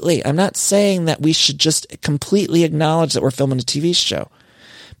completely. I'm not saying that we should just completely acknowledge that we're filming a TV show,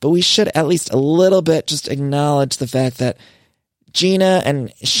 but we should at least a little bit just acknowledge the fact that Gina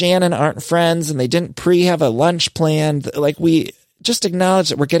and Shannon aren't friends and they didn't have a lunch planned. Like we just acknowledge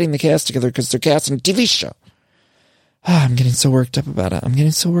that we're getting the cast together because they're casting a TV show. I'm getting so worked up about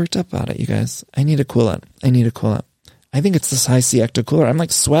it. You guys. I need to cool it. I think it's this high C ecto cooler. I'm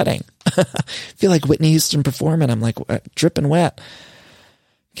like sweating. I feel like Whitney Houston performing. I'm like dripping wet.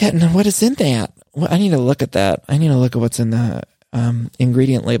 What is in that? I need to look at that. I need to look at what's in the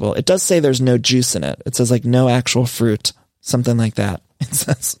ingredient label. It does say there's no juice in it. It says like no actual fruit, something like that. It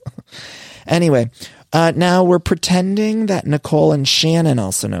says. Anyway, now we're pretending that Nicole and Shannon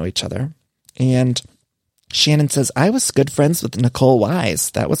also know each other. And Shannon says, I was good friends with Nicole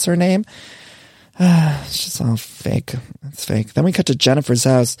Wise. That was her name. It's just all fake. It's fake. Then we cut to Jennifer's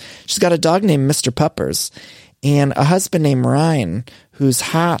house. She's got a dog named Mr. Puppers and a husband named Ryan who's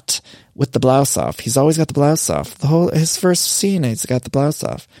hot with the blouse off. He's always got the blouse off. His first scene, he's got the blouse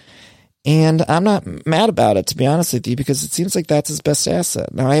off. And I'm not mad about it, to be honest with you, because it seems like that's his best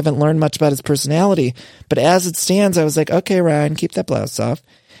asset. Now, I haven't learned much about his personality, but as it stands, I was like, okay, Ryan, keep that blouse off.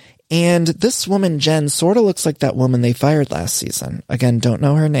 And this woman, Jen, sort of looks like that woman they fired last season. Again, don't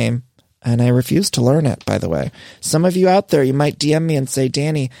know her name. And I refuse to learn it, by the way. Some of you out there, you might DM me and say,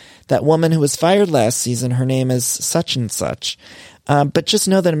 Danny, that woman who was fired last season, her name is such and such. But just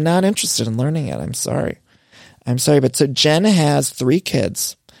know that I'm not interested in learning it. I'm sorry. But so Jen has 3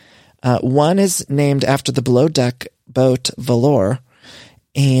 kids. One is named after the below deck boat Valor.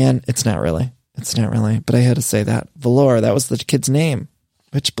 And it's not really, but I had to say that. Valor, that was the kid's name.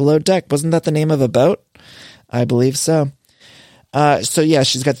 Which below deck? Wasn't that the name of a boat? I believe so. So yeah,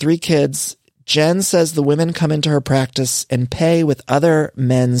 she's got 3 kids. Jen says the women come into her practice and pay with other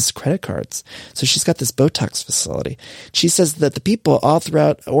men's credit cards. So she's got this Botox facility. She says that the people all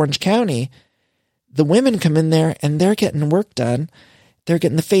throughout Orange County, the women come in there and they're getting work done. They're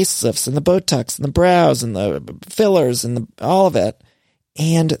getting the facelifts and the Botox and the brows and the fillers and all of it.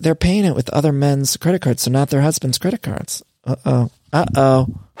 And they're paying it with other men's credit cards, so not their husband's credit cards. Uh-oh. I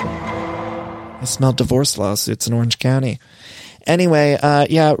smell divorce lawsuits in Orange County. Anyway,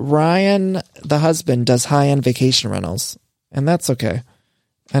 Ryan, the husband, does high-end vacation rentals. And that's okay.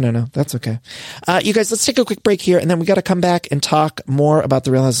 I don't know. That's okay. You guys, let's take a quick break here, and then we got to come back and talk more about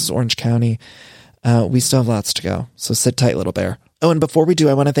the Real Houses of Orange County. We still have lots to go, so sit tight, little bear. Oh, and before we do,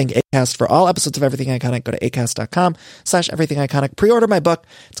 I want to thank Acast for all episodes of Everything Iconic. Go to acast.com/everythingiconic. Pre-order my book.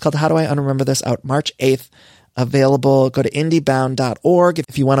 It's called How Do I Unremember This? Out March 8th. Available. Go to indiebound.org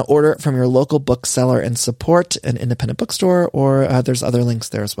if you want to order it from your local bookseller and support an independent bookstore, or there's other links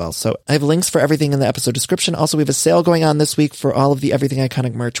there as well. So I have links for everything in the episode description. Also, we have a sale going on this week for all of the Everything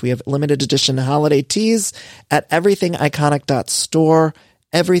Iconic merch. We have limited edition holiday tees at everythingiconic.store.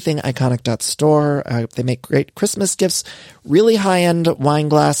 Everythingiconic.store. They make great Christmas gifts, really high-end wine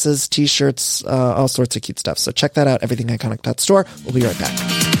glasses, t-shirts, all sorts of cute stuff. So check that out, everythingiconic.store. We'll be right back.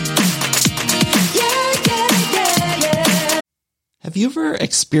 Have you ever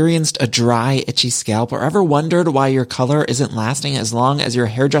experienced a dry, itchy scalp or ever wondered why your color isn't lasting as long as your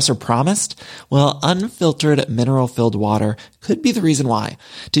hairdresser promised? Well, unfiltered mineral-filled water could be the reason why.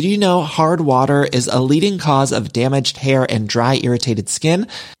 Did you know hard water is a leading cause of damaged hair and dry, irritated skin?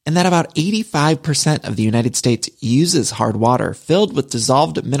 And that about 85% of the United States uses hard water filled with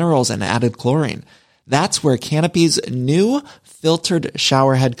dissolved minerals and added chlorine. That's where Canopy's new filtered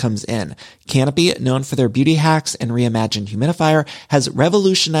shower head comes in. Canopy, known for their beauty hacks and reimagined humidifier, has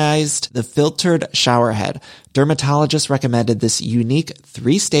revolutionized the filtered shower head. Dermatologists recommended this unique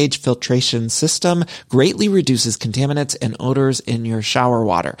 3-stage filtration system greatly reduces contaminants and odors in your shower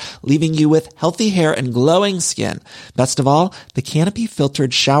water, leaving you with healthy hair and glowing skin. Best of all, the Canopy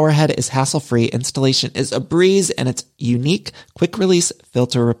filtered shower head is hassle-free. Installation is a breeze, and its unique quick-release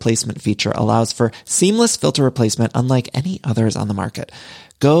filter replacement feature allows for seamless filter replacement unlike any others on the market.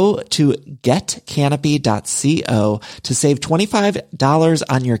 Go to getcanopy.co to save $25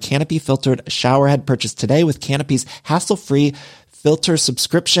 on your Canopy filtered showerhead purchase today with Canopy's hassle-free filter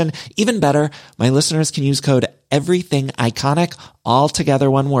subscription. Even better, my listeners can use code EVERYTHINGICONIC, all together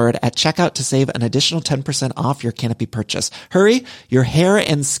one word, at checkout to save an additional 10% off your Canopy purchase. Hurry, your hair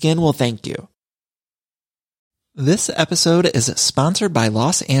and skin will thank you. This episode is sponsored by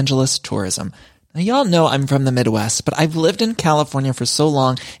Los Angeles Tourism. Now, y'all know I'm from the Midwest, but I've lived in California for so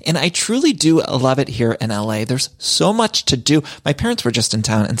long, and I truly do love it here in LA. There's so much to do. My parents were just in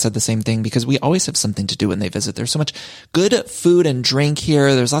town and said the same thing because we always have something to do when they visit. There's so much good food and drink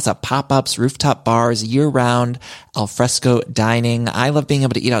here. There's lots of pop-ups, rooftop bars, year-round, al fresco dining. I love being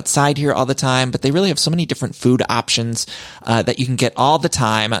able to eat outside here all the time, but they really have so many different food options that you can get all the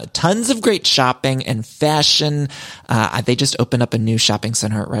time. Tons of great shopping and fashion. They just opened up a new shopping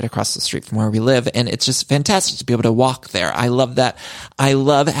center right across the street from where we live, and it's just fantastic to be able to walk there. I love that. I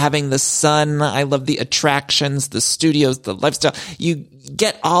love having the sun. I love the attractions, the studios, the lifestyle. You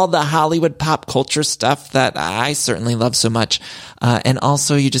get all the Hollywood pop culture stuff that I certainly love so much. And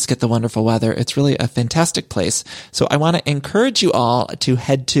also you just get the wonderful weather. It's really a fantastic place. So I want to encourage you all to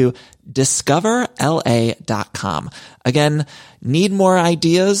head to discoverla.com. Again, need more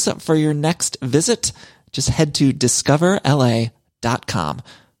ideas for your next visit? Just head to discoverla.com.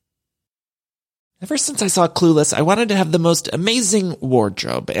 Ever since I saw Clueless, I wanted to have the most amazing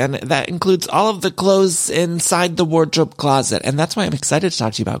wardrobe, and that includes all of the clothes inside the wardrobe closet, and that's why I'm excited to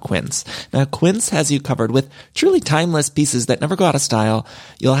talk to you about Quince. Now, Quince has you covered with truly timeless pieces that never go out of style.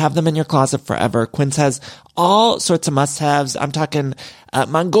 You'll have them in your closet forever. Quince has all sorts of must-haves. I'm talking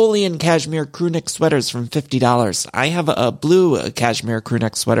Mongolian cashmere crewneck sweaters from $50. I have a blue cashmere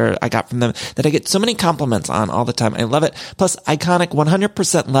crewneck sweater I got from them that I get so many compliments on all the time. I love it. Plus, iconic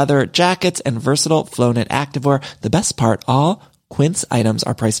 100% leather jackets and versatile flow-knit activewear. The best part, all Quince items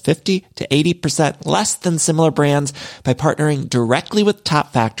are priced 50 to 80% less than similar brands. By partnering directly with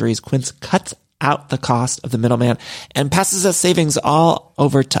top factories, Quince cuts out the cost of the middleman and passes us savings all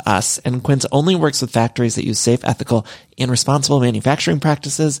over to us. And Quince only works with factories that use safe, ethical, and responsible manufacturing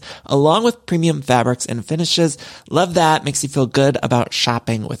practices, along with premium fabrics and finishes. Love that. Makes you feel good about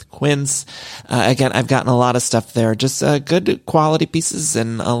shopping with Quince. Again, I've gotten a lot of stuff there, just good quality pieces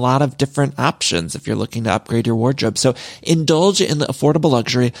and a lot of different options if you're looking to upgrade your wardrobe. So indulge in the affordable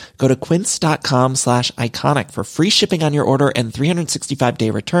luxury. Go to quince.com/iconic for free shipping on your order and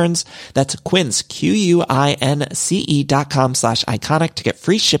 365-day returns. That's Quince, QUINCE.com/iconic to get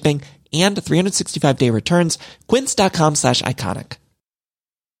free shipping and 365-day returns. Quince.com/iconic.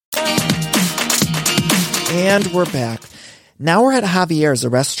 And we're back. Now we're at Javier's, a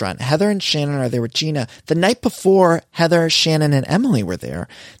restaurant. Heather and Shannon are there with Gina. The night before, Heather, Shannon, and Emily were there.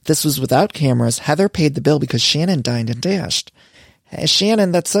 This was without cameras. Heather paid the bill because Shannon dined and dashed.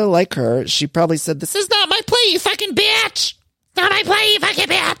 Shannon, that's so like her. She probably said, "This is not my plate, you fucking bitch! Not my plate, you fucking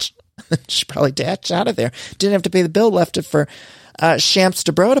bitch!" She probably dashed out of there. Didn't have to pay the bill, left it for Shamps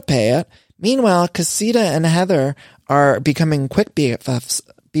Dubrow to pay it. Meanwhile, Casita and Heather are becoming quick BFFs,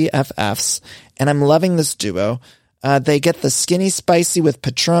 and I'm loving this duo. They get the skinny spicy with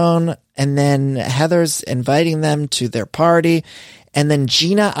Patron, and then Heather's inviting them to their party. And then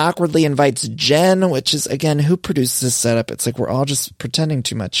Gina awkwardly invites Jen, which is, again, who produced this setup? It's like we're all just pretending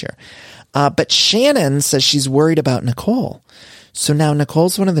too much here. But Shannon says she's worried about Nicole. So now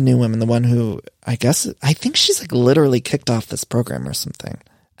Nicole's one of the new women, the one who, I think she's like literally kicked off this program or something.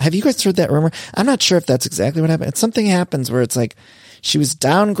 Have you guys heard that rumor? I'm not sure if that's exactly what happened. It's something happens where it's like she was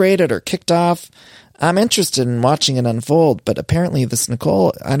downgraded or kicked off. I'm interested in watching it unfold, but apparently this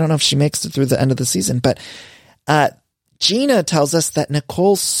Nicole, I don't know if she makes it through the end of the season, but Gina tells us that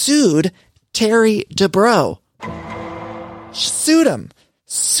Nicole sued Terry Dubrow. She sued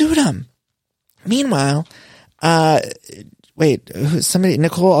him. Meanwhile,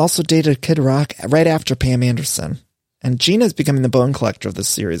 Nicole also dated Kid Rock right after Pam Anderson. And Gina's becoming the bone collector of this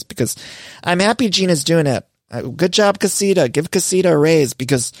series because I'm happy Gina's doing it. Good job, Casita. Give Casita a raise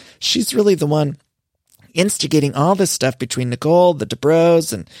because she's really the one instigating all this stuff between Nicole, the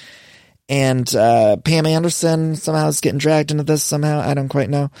Dubrows, and Pam Anderson somehow is getting dragged into this somehow. I don't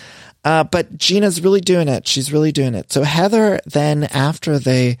quite know. But Gina's really doing it. She's really doing it. So Heather then, after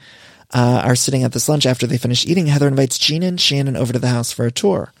they are sitting at this lunch, after they finish eating, Heather invites Gina and Shannon over to the house for a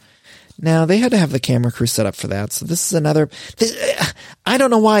tour. Now, they had to have the camera crew set up for that. So this is I don't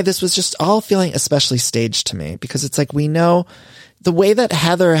know why this was just all feeling especially staged to me, because it's like, we know the way that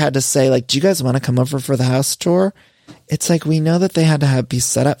Heather had to say, like, do you guys want to come over for the house tour? It's like, we know that they had to be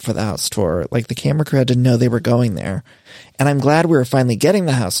set up for the house tour. Like, the camera crew had to know they were going there. And I'm glad we were finally getting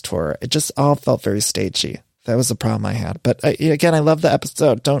the house tour. It just all felt very stagey. That was the problem I had. But again, I love the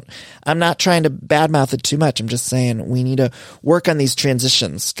episode. I'm not trying to badmouth it too much. I'm just saying we need to work on these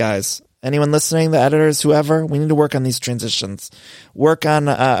transitions, guys. Anyone listening, the editors, whoever, we need to work on these transitions. Work on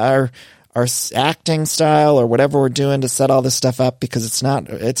our acting style or whatever we're doing to set all this stuff up, because it's not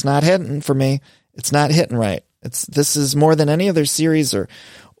hitting for me. It's not hitting right. This is more than any other series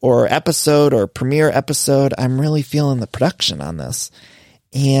or episode or premiere episode. I'm really feeling the production on this.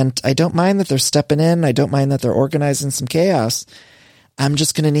 And I don't mind that they're stepping in. I don't mind that they're organizing some chaos. I'm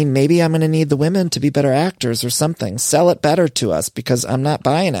just going to maybe I'm going to need the women to be better actors or something. Sell it better to us, because I'm not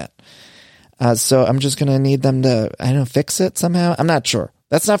buying it. So I'm just going to need them to, fix it somehow. I'm not sure.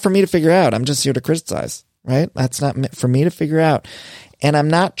 That's not for me to figure out. I'm just here to criticize, right? That's not for me to figure out. And I'm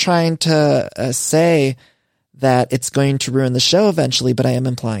not trying to say that it's going to ruin the show eventually, but I am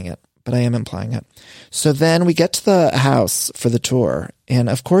implying it. So then we get to the house for the tour. And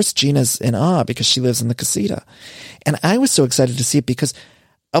of course, Gina's in awe because she lives in the casita. And I was so excited to see it because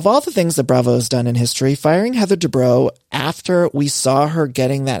of all the things that Bravo has done in history, firing Heather Dubrow after we saw her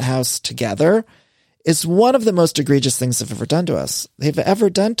getting that house together is one of the most egregious things they've ever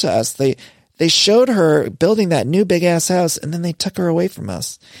done to us. They showed her building that new big ass house, and then they took her away from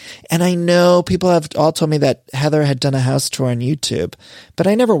us. And I know people have all told me that Heather had done a house tour on YouTube, but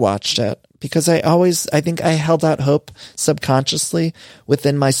I never watched it because I think I held out hope subconsciously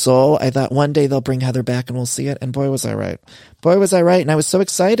within my soul. I thought one day they'll bring Heather back and we'll see it. And boy, was I right. And I was so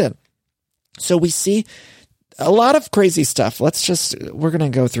excited. So we see a lot of crazy stuff. We're going to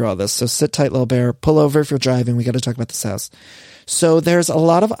go through all this. So sit tight, little bear, pull over if you're driving. We got to talk about this house. So there's a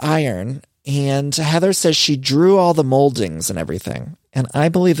lot of iron. And Heather says she drew all the moldings and everything. And I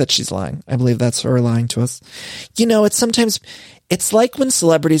believe that she's lying. I believe that's her lying to us. It's like when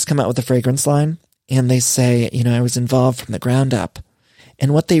celebrities come out with a fragrance line and they say, I was involved from the ground up.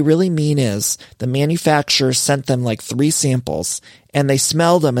 And what they really mean is the manufacturer sent them like 3 samples and they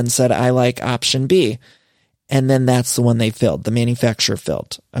smelled them and said, I like option B. and then that's the one they filled, the manufacturer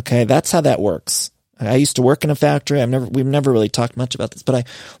filled. Okay, that's how that works. I used to work in a factory. We've never really talked much about this, but I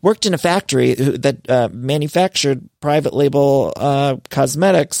worked in a factory that manufactured private label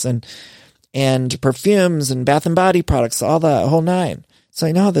cosmetics and perfumes and bath and body products, all the whole nine. So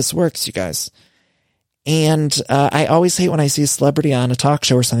I know how this works, you guys. And I always hate when I see a celebrity on a talk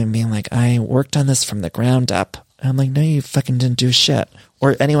show or something being like, I worked on this from the ground up. And I'm like, no, you fucking didn't do shit.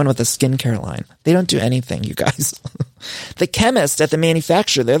 Or anyone with a skincare line. They don't do anything, you guys. The chemist at the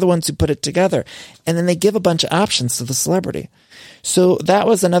manufacturer, they're the ones who put it together. And then they give a bunch of options to the celebrity. So that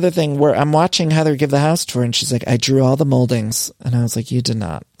was another thing where I'm watching Heather give the house tour and she's like, I drew all the moldings. And I was like, you did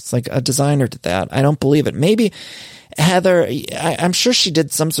not. It's like a designer did that. I don't believe it. Maybe Heather, I'm sure she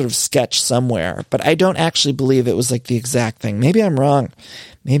did some sort of sketch somewhere, but I don't actually believe it was like the exact thing. Maybe I'm wrong.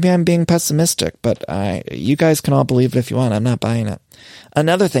 Maybe I'm being pessimistic, but you guys can all believe it if you want. I'm not buying it.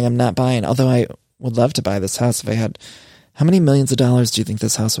 Another thing I'm not buying, although I would love to buy this house if I had, how many millions of dollars do you think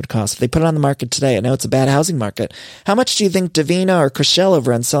this house would cost? If they put it on the market today, I know it's a bad housing market. How much do you think Davina or Chriselle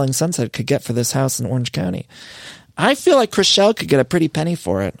over on Selling Sunset could get for this house in Orange County? I feel like Chriselle could get a pretty penny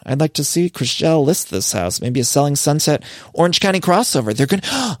for it. I'd like to see Chriselle list this house. Maybe a Selling Sunset Orange County crossover. They're going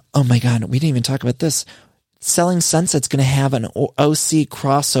to, oh my God, we didn't even talk about this. Selling Sunset's going to have an OC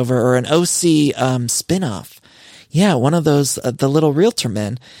crossover or an OC spinoff. Yeah, one of those, the little realtor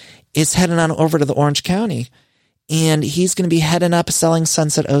men is heading on over to the Orange County and he's going to be heading up Selling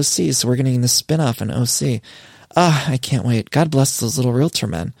Sunset OC. So we're going to get the spinoff in OC. I can't wait. God bless those little realtor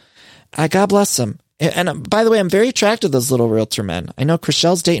men. God bless them. And by the way, I'm very attracted to those little realtor men. I know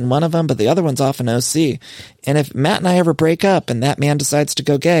Chriselle's dating one of them, but the other one's off in OC. And if Matt and I ever break up and that man decides to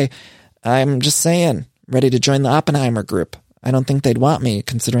go gay, I'm just saying, ready to join the Oppenheimer group. I don't think they'd want me,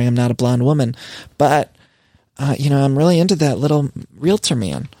 considering I'm not a blonde woman. But, I'm really into that little realtor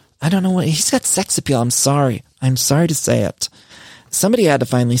man. I don't know what, he's got sex appeal. I'm sorry to say it. Somebody had to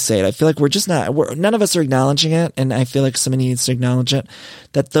finally say it. I feel like none of us are acknowledging it. And I feel like somebody needs to acknowledge it,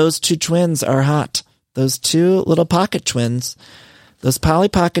 that those two twins are hot. Those two little pocket twins, those Polly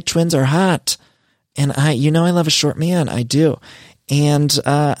Pocket twins are hot. And I love a short man. I do. And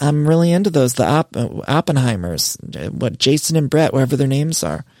I'm really into those, the Oppenheimers, Jason and Brett, whatever their names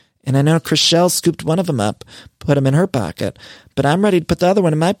are. And I know Chriselle scooped one of them up, put him in her pocket, but I'm ready to put the other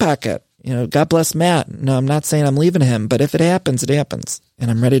one in my pocket. God bless Matt. No, I'm not saying I'm leaving him, but if it happens, it happens.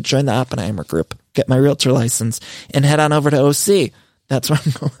 And I'm ready to join the Oppenheimer group, get my realtor license, and head on over to OC. That's where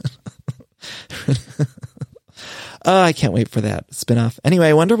I'm going. Oh, I can't wait for that spinoff. Anyway,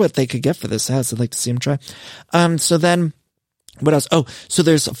 I wonder what they could get for this house. I'd like to see them try. So then, what else? Oh, so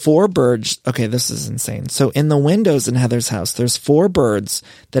there's 4 birds. Okay, this is insane. So in the windows in Heather's house, there's 4 birds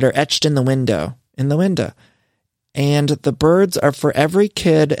that are etched in the window. And the birds are for every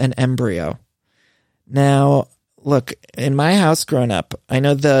kid an embryo. Now, look, in my house growing up, I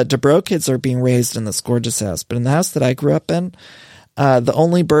know the DeBro kids are being raised in this gorgeous house, but in the house that I grew up in, the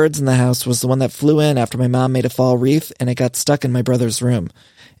only birds in the house was the one that flew in after my mom made a fall wreath and it got stuck in my brother's room.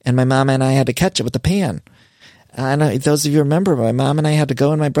 And my mom and I had to catch it with a pan. And those of you remember, my mom and I had to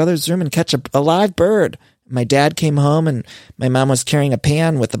go in my brother's room and catch a live bird. My dad came home and my mom was carrying a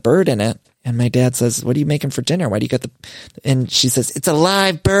pan with a bird in it. And my dad says, what are you making for dinner? Why do you got and she says, it's a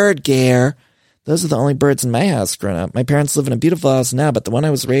live bird, Gare. Those are the only birds in my house growing up. My parents live in a beautiful house now, but the one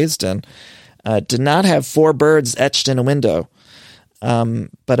I was raised in did not have 4 birds etched in a window.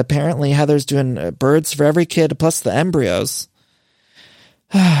 But apparently Heather's doing birds for every kid plus the embryos.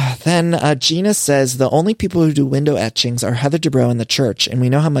 Then Gina says the only people who do window etchings are Heather Dubrow and the church, and we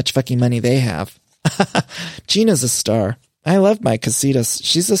know how much fucking money they have. Gina's a star. I love my Casita.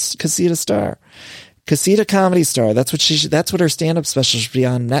 She's a Casita star. Casita comedy star. That's what her stand-up special should be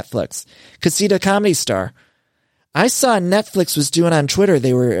on Netflix. Casita comedy star. I saw Netflix was doing on Twitter,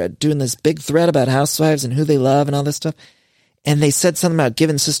 they were doing this big thread about housewives and who they love and all this stuff. And they said something about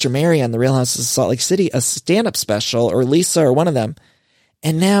giving Sister Mary on the Real Houses of Salt Lake City a stand-up special, or Lisa or one of them.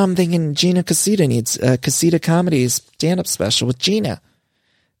 And now I'm thinking Gina Casita needs a Casita Comedy stand-up special with Gina.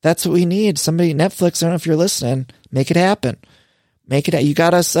 That's what we need. Somebody, Netflix, I don't know if you're listening, make it happen. You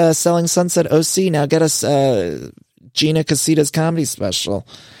got us Selling Sunset OC, now get us Gina Casita's comedy special.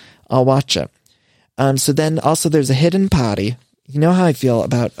 I'll watch it. So then also there's a hidden potty. You know how I feel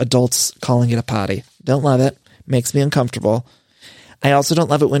about adults calling it a potty. Don't love it. Makes me uncomfortable. I also don't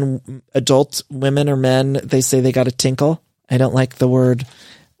love it when adult women or men, they say they got a tinkle. I don't like the word,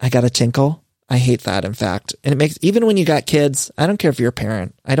 I got a tinkle. I hate that, in fact. And it makes, even when you got kids, I don't care if you're a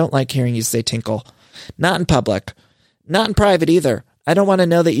parent. I don't like hearing you say tinkle. Not in public. Not in private either. I don't want to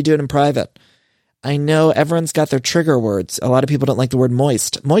know that you do it in private. I know everyone's got their trigger words. A lot of people don't like the word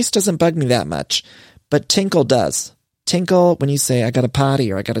moist. Moist doesn't bug me that much. but tinkle does. Tinkle, when you say, I got a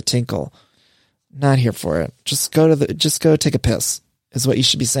potty or I got a tinkle, not here for it. Just go take a piss is what you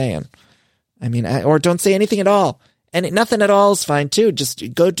should be saying. I mean, or don't say anything at all. And nothing at all is fine too.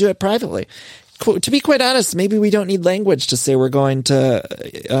 Just go do it privately. To be quite honest, maybe we don't need language to say we're going to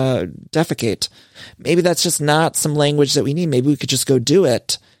defecate. Maybe that's just not some language that we need. Maybe we could just go do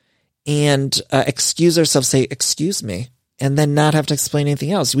it and excuse ourselves, say, excuse me, and then not have to explain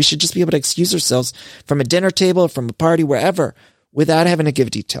anything else. We should just be able to excuse ourselves from a dinner table, from a party, wherever, without having to give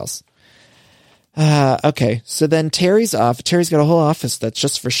details. Okay, so then Terry's off. Terry's got a whole office that's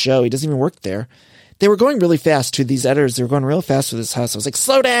just for show. He doesn't even work there. They were going really fast, too. These editors, they were going real fast with this house. I was like,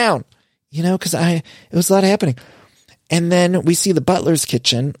 slow down! You know, because it was a lot happening. And then we see the butler's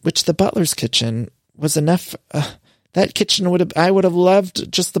kitchen, which the butler's kitchen was enough. That kitchen I would have loved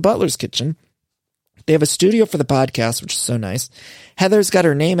just the butler's kitchen. They have a studio for the podcast, which is so nice. Heather's got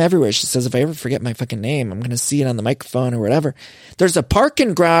her name everywhere. She says, if I ever forget my fucking name, I'm going to see it on the microphone or whatever. There's a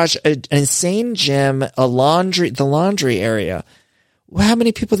parking garage, an insane gym, the laundry area. Well, how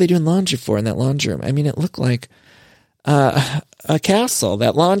many people are they doing laundry for in that laundry room? I mean, it looked like a castle,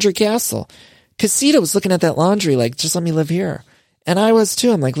 that laundry castle. Casita was looking at that laundry like, just let me live here. And I was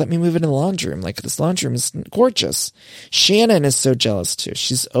too. I'm like, let me move into the laundry room. Like, this laundry room is gorgeous. Shannon is so jealous too.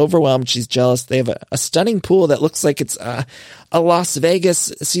 She's overwhelmed. She's jealous. They have a stunning pool that looks like it's a Las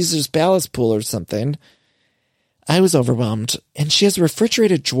Vegas Caesar's Palace pool or something. I was overwhelmed. And she has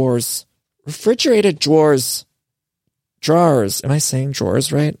refrigerated drawers. Drawers. Am I saying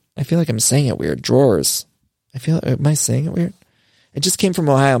drawers right? I feel like I'm saying it weird. Drawers. Am I saying it weird? It just came from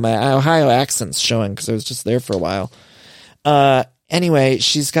Ohio. My Ohio accent's showing because I was just there for a while. Anyway,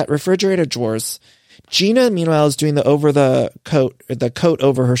 she's got refrigerated drawers. Gina, meanwhile, is doing the coat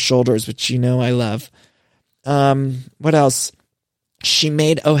over her shoulders, which you know I love. What else?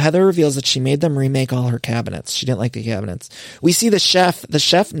 Heather reveals that she made them remake all her cabinets. She didn't like the cabinets. We see the chef. The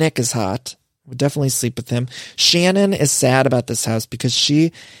chef, Nick, is hot. Would definitely sleep with him. Shannon is sad about this house because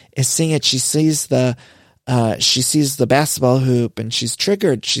she is seeing it. She sees the basketball hoop and she's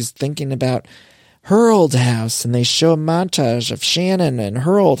triggered. She's thinking about her old house, and they show a montage of Shannon and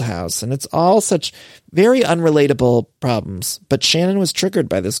her old house, and it's all such very unrelatable problems. But Shannon was triggered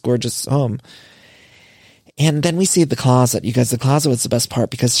by this gorgeous home. And then we see the closet. You guys, the closet was the best part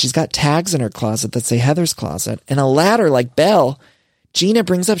because she's got tags in her closet that say Heather's closet, and a ladder like Belle. Gina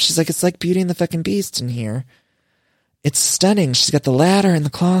brings up, she's like, it's like Beauty and the fucking Beast in here. It's stunning. She's got the ladder in the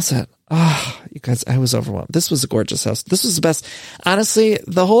closet. Oh, you guys, I was overwhelmed. This was a gorgeous house. This was the best. Honestly,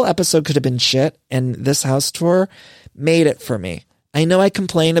 the whole episode could have been shit, and this house tour made it for me. I know I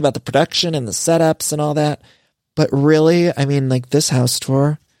complained about the production and the setups and all that, but really, I mean, like, this house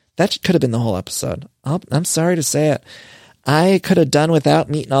tour, that could have been the whole episode. I'm sorry to say it. I could have done without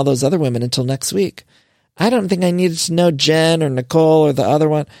meeting all those other women until next week. I don't think I needed to know Jen or Nicole or the other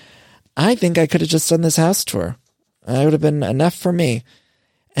one. I think I could have just done this house tour. It would have been enough for me.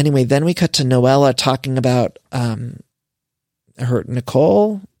 Anyway, then we cut to Noella talking about her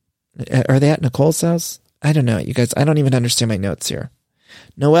Nicole. Are they at Nicole's house? I don't know, you guys. I don't even understand my notes here.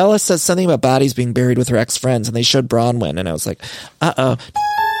 Noella says something about bodies being buried with her ex-friends, and they showed Bronwyn, and I was like, uh-oh.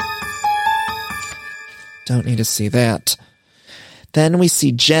 Don't need to see that. Then we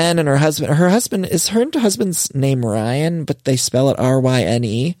see Jen and her husband. Her husband's name Ryan, but they spell it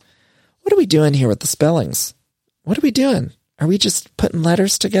R-Y-N-E. What are we doing here with the spellings? What are we doing? Are we just putting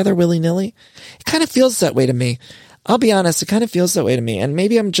letters together willy-nilly? It kind of feels that way to me. I'll be honest, it kind of feels that way to me. And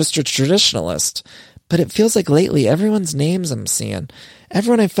maybe I'm just a traditionalist, but it feels like lately everyone's names I'm seeing.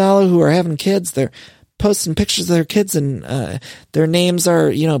 Everyone I follow who are having kids, they're posting pictures of their kids and their names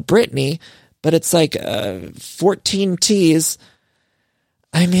are, Brittany, but it's like 14 T's.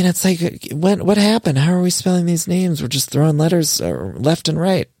 I mean, it's like, what happened? How are we spelling these names? We're just throwing letters left and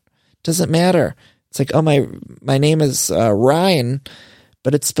right. Doesn't matter. It's like, oh, my name is Ryan,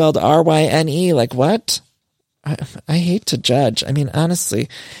 but it's spelled R-Y-N-E. Like, what? I hate to judge. I mean, honestly,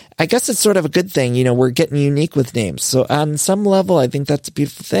 I guess it's sort of a good thing. We're getting unique with names. So on some level, I think that's a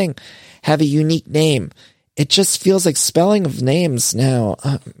beautiful thing. Have a unique name. It just feels like spelling of names now.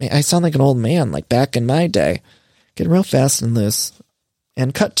 I sound like an old man, like back in my day. Getting real fast and loose.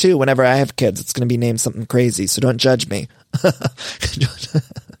 And cut to, whenever I have kids, it's going to be named something crazy. So don't judge me.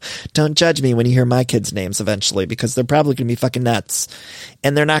 Don't judge me when you hear my kids' names eventually, because they're probably going to be fucking nuts.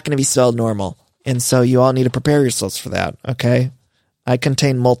 And they're not going to be spelled normal. And so you all need to prepare yourselves for that, okay? I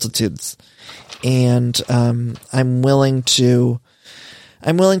contain multitudes. And I'm willing to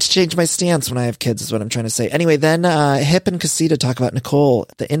I'm willing to change my stance when I have kids is what I'm trying to say. Anyway, then Hip and Casita talk about Nicole,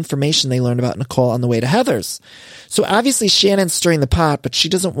 the information they learned about Nicole on the way to Heather's. So obviously Shannon's stirring the pot, but she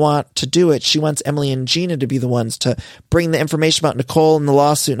doesn't want to do it. She wants Emily and Gina to be the ones to bring the information about Nicole and the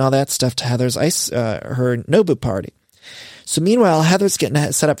lawsuit and all that stuff to Heather's her Nobu party. So meanwhile, Heather's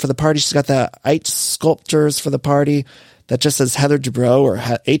getting set up for the party. She's got the ice sculptures for the party that just says Heather Dubrow or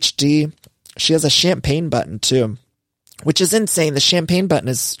HD. She has a champagne button too, which is insane. The champagne button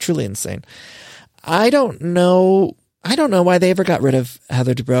is truly insane. I don't know why they ever got rid of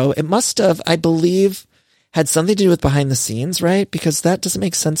Heather Dubrow. It must have, I believe, had something to do with behind the scenes, right? Because that doesn't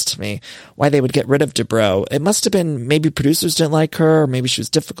make sense to me, why they would get rid of Dubrow. It must have been maybe producers didn't like her, or maybe she was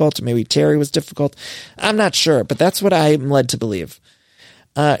difficult, or maybe Terry was difficult. I'm not sure, but that's what I'm led to believe.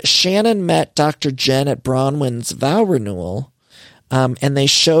 Shannon met Dr. Jen at Bronwyn's vow renewal, and they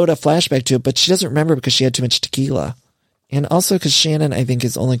showed a flashback to it, but she doesn't remember because she had too much tequila. And also because Shannon, I think,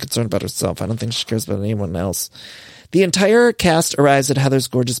 is only concerned about herself. I don't think she cares about anyone else. The entire cast arrives at Heather's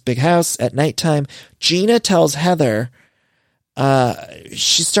gorgeous big house at nighttime. Gina tells Heather,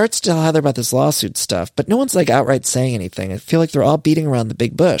 she starts to tell Heather about this lawsuit stuff, but no one's like outright saying anything. I feel like they're all beating around the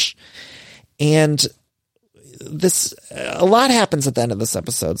big bush. And a lot happens at the end of this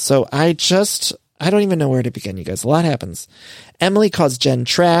episode. So I don't even know where to begin, you guys. A lot happens. Emily calls Jen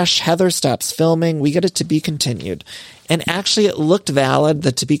trash. Heather stops filming. We get it to be continued. And actually, it looked valid.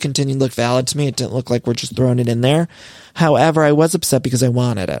 The to be continued looked valid to me. It didn't look like we're just throwing it in there. However, I was upset because I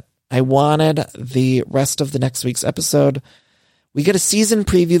wanted it. I wanted the rest of the next week's episode. We get a season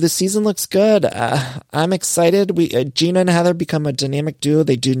preview. The season looks good. I'm excited. Gina and Heather become a dynamic duo.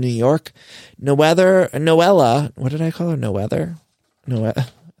 They do New York. Noella. What did I call her?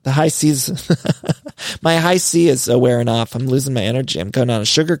 The high C's. My high C is wearing off. I'm losing my energy. I'm going on a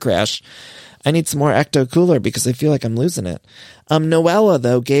sugar crash. I need some more Ecto Cooler because I feel like I'm losing it. Noella,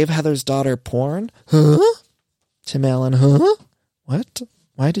 though, gave Heather's daughter porn. Huh? Tim Allen, huh? What?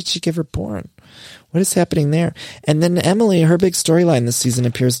 Why did she give her porn? What is happening there? And then Emily, her big storyline this season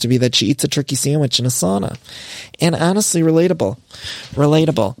appears to be that she eats a turkey sandwich in a sauna. And honestly, relatable.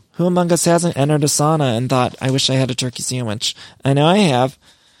 Who among us hasn't entered a sauna and thought, I wish I had a turkey sandwich? I know I have.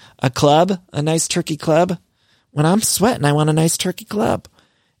 A nice turkey club. When I'm sweating, I want a nice turkey club.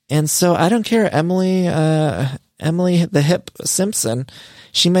 And so I don't care. Emily, the hip Simpson,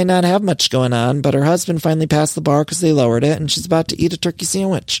 she may not have much going on, but her husband finally passed the bar because they lowered it, and she's about to eat a turkey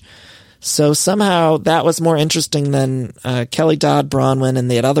sandwich. So somehow that was more interesting than Kelly Dodd, Bronwyn, and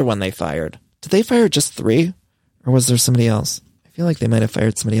the other one they fired. Did they fire just 3? Or was there somebody else? I feel like they might have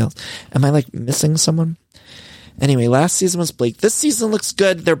fired somebody else. Am I like missing someone? Anyway, last season was bleak. This season looks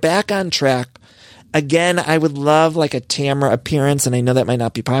good. They're back on track. Again, I would love like a Tamra appearance, and I know that might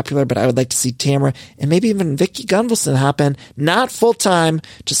not be popular, but I would like to see Tamra and maybe even Vicky Gunvalson hop in, not full time,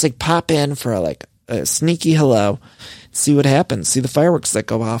 just like pop in for a sneaky hello, see what happens, see the fireworks that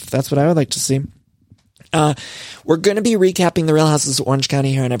go off. That's what I would like to see. We're going to be recapping the Real Houses of Orange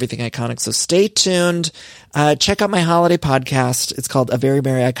County here on Everything Iconic, so stay tuned. Check out my holiday podcast. It's called A Very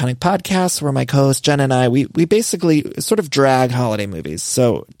Merry Iconic Podcast, where my co-host Jen and I, we basically sort of drag holiday movies.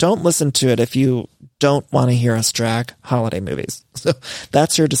 So don't listen to it if you don't want to hear us drag holiday movies. So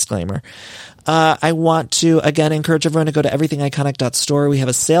that's your disclaimer. I want to, again, encourage everyone to go to everythingiconic.store. We have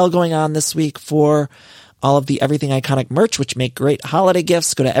a sale going on this week for all of the Everything Iconic merch, which make great holiday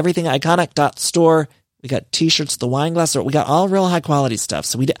gifts. Go to everythingiconic.store. We got t-shirts, the wine glass, we got all real high quality stuff.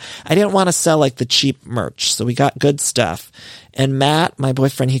 So I didn't want to sell like the cheap merch. So we got good stuff. And Matt, my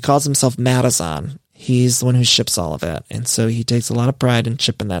boyfriend, he calls himself Mattazon. He's the one who ships all of it. And so he takes a lot of pride in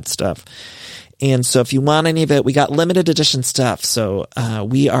shipping that stuff. And so if you want any of it, we got limited edition stuff. So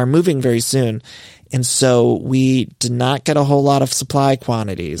we are moving very soon. And so we did not get a whole lot of supply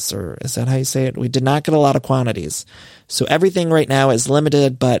quantities, or is that how you say it? We did not get a lot of quantities. So everything right now is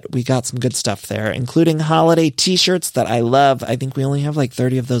limited, but we got some good stuff there, including holiday t-shirts that I love. I think we only have like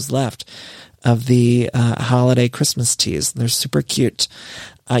 30 of those left of the holiday Christmas tees. They're super cute.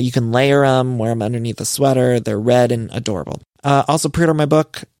 You can layer them, wear them underneath a sweater. They're red and adorable. Also pre-order my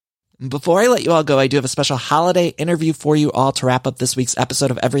book. Before I let you all go, I do have a special holiday interview for you all to wrap up this week's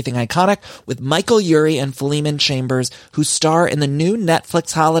episode of Everything Iconic with Michael Urie and Philemon Chambers, who star in the new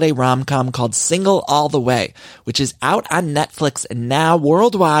Netflix holiday rom-com called Single All the Way, which is out on Netflix and now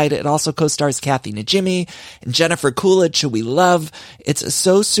worldwide. It also co-stars Kathy Najimy and Jennifer Coolidge, who we love. It's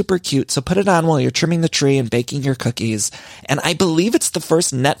so super cute, so put it on while you're trimming the tree and baking your cookies. And I believe it's the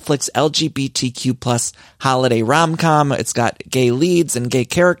first Netflix LGBTQ+ holiday rom-com. It's got gay leads and gay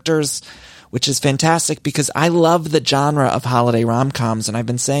characters, which is fantastic because I love the genre of holiday rom-coms, and I've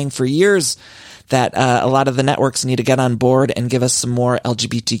been saying for years that a lot of the networks need to get on board and give us some more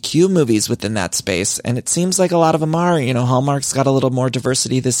LGBTQ movies within that space. And it seems like a lot of them are. Hallmark's got a little more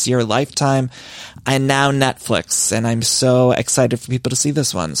diversity this year, Lifetime, and now Netflix. And I'm so excited for people to see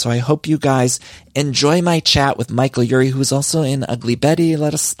this one. So I hope you guys enjoy my chat with Michael Urie, who's also in Ugly Betty,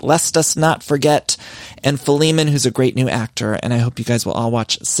 lest us not forget, and Philemon, who's a great new actor. And I hope you guys will all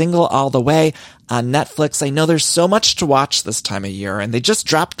watch Single All the Way on Netflix. I know there's so much to watch this time of year, and they just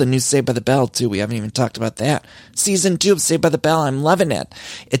dropped the new Saved by the Bell too. We haven't even talked about that. Season 2 of Saved by the Bell, I'm loving it.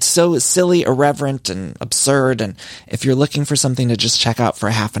 It's so silly, irreverent, and absurd, and if you're looking for something to just check out for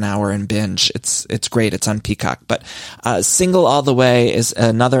half an hour and binge, it's great. It's on Peacock. But Single All the Way is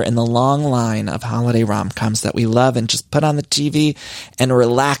another in the long line of holiday rom-coms that we love and just put on the TV and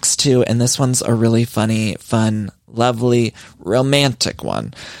relax to, and this one's a really funny, fun, lovely, romantic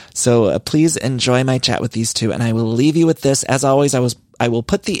one. So please enjoy my chat with these two, and I will leave you with this. As always, I will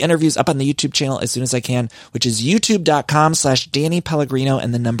put the interviews up on the YouTube channel as soon as I can, which is youtube.com/Danny Pellegrino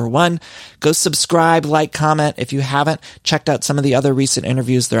and the number 1. Go subscribe, like, comment. If you haven't checked out some of the other recent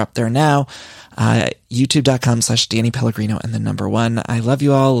interviews, they're up there now. youtube.com/Danny Pellegrino and the number 1. I love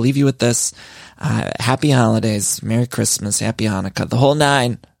you all. Leave you with this. Happy holidays. Merry Christmas. Happy Hanukkah. The whole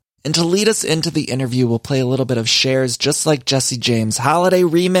 9. And to lead us into the interview, we'll play a little bit of Cher's Just Like Jesse James holiday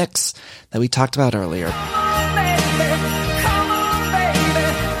remix that we talked about earlier.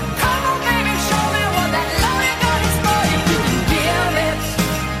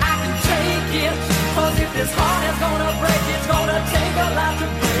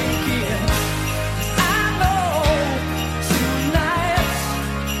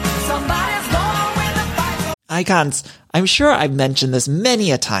 Icons. I'm sure I've mentioned this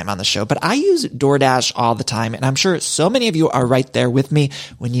many a time on the show, but I use DoorDash all the time, and I'm sure so many of you are right there with me.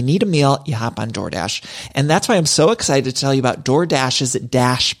 When you need a meal, you hop on DoorDash. And that's why I'm so excited to tell you about DoorDash's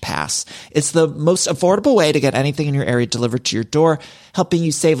Dash Pass. It's the most affordable way to get anything in your area delivered to your door, helping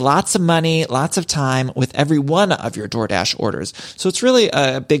you save lots of money, lots of time with every one of your DoorDash orders. So it's really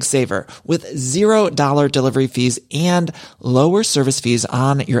a big saver with $0 delivery fees and lower service fees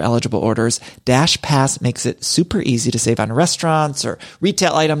on your eligible orders. Dash Pass makes it super easy to save on restaurants or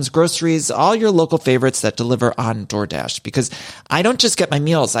retail items, groceries, all your local favorites that deliver on DoorDash. Because I don't just get my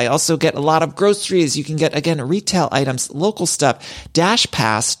meals, I also get a lot of groceries. You can get, again, retail items, local stuff. Dash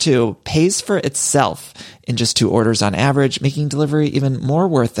Pass, too, pays for itself in just 2 orders on average, making delivery even more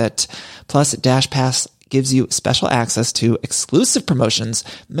worth it. Plus, Dash Pass gives you special access to exclusive promotions,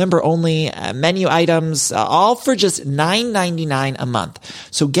 member-only menu items, all for just $9.99 a month.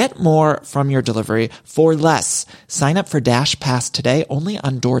 So get more from your delivery for less. Sign up for Dash Pass today only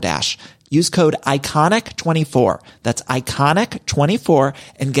on DoorDash. Use code ICONIC24. That's ICONIC24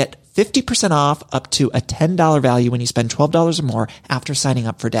 and get 50% off up to a $10 value when you spend $12 or more after signing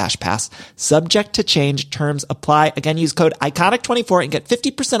up for Dash Pass. Subject to change. Terms apply. Again, use code ICONIC24 and get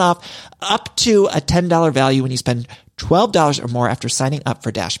 50% off up to a $10 value when you spend $12 or more after signing up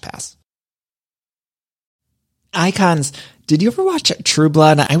for Dash Pass. Icons. Did you ever watch True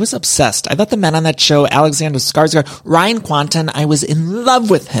Blood? I was obsessed. I thought the men on that show, Alexander Skarsgård, Ryan Kwanten, I was in love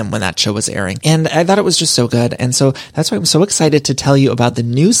with him when that show was airing. And I thought it was just so good. And so that's why I'm so excited to tell you about the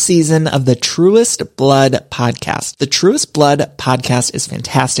new season of the Truest Blood podcast. The Truest Blood podcast is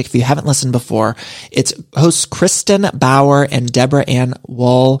fantastic. If you haven't listened before, it's hosts Kristen Bauer and Deborah Ann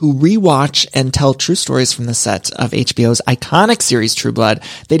Woll, who rewatch and tell true stories from the set of HBO's iconic series True Blood.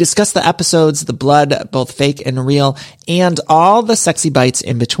 They discuss the episodes, the blood, both fake and real, and all the sexy bites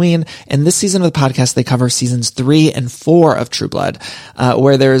in between. And this season of the podcast, they cover seasons 3 and 4 of True Blood,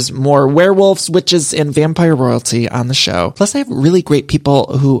 where there's more werewolves, witches, and vampire royalty on the show. Plus, they have really great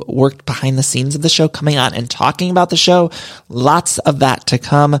people who worked behind the scenes of the show coming on and talking about the show. Lots of that to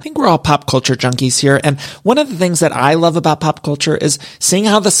come. I think we're all pop culture junkies here. And one of the things that I love about pop culture is seeing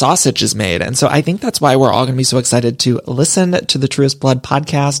how the sausage is made. And so I think that's why we're all going to be so excited to listen to the Truest Blood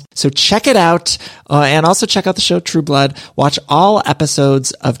podcast. So check it out. And also check out the show True Blood. Watch all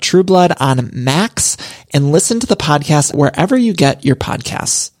episodes of True Blood on Max and listen to the podcast wherever you get your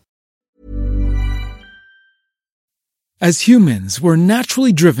podcasts. As humans, we're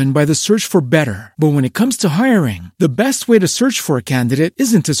naturally driven by the search for better. But when it comes to hiring, the best way to search for a candidate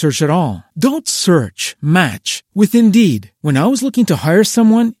isn't to search at all. Don't search, match with Indeed. When I was looking to hire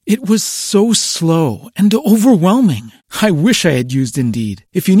someone, it was so slow and overwhelming. I wish I had used Indeed.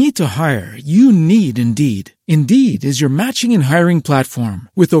 If you need to hire, you need Indeed. Indeed is your matching and hiring platform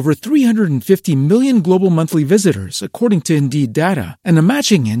with over 350 million global monthly visitors, according to Indeed data, and a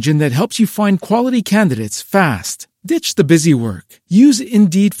matching engine that helps you find quality candidates fast. Ditch the busy work. Use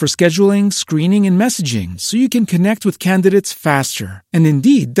Indeed for scheduling, screening, and messaging so you can connect with candidates faster. And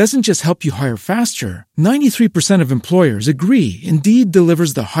Indeed doesn't just help you hire faster. 93% of employers agree Indeed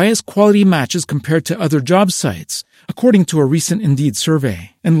delivers the highest quality matches compared to other job sites, according to a recent Indeed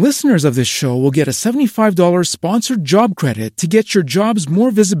survey. And listeners of this show will get a $75 sponsored job credit to get your jobs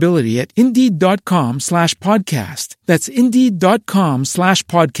more visibility at Indeed.com/podcast. That's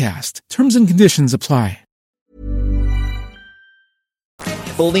Indeed.com/podcast. Terms and conditions apply.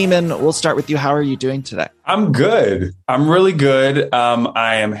 Philemon, we'll start with you. How are you doing today? I'm good. I'm really good.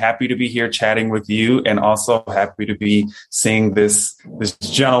 I am happy to be here chatting with you, and also happy to be seeing this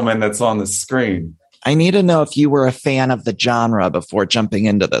gentleman that's on the screen. I need to know if you were a fan of the genre before jumping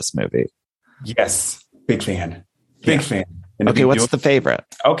into this movie. Yes, big fan. Big fan. Okay, what's the favorite?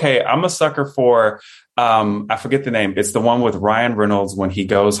 Okay, I'm a sucker for, I forget the name. It's the one with Ryan Reynolds when he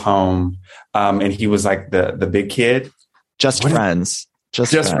goes home, and he was like the big kid. Just Friends.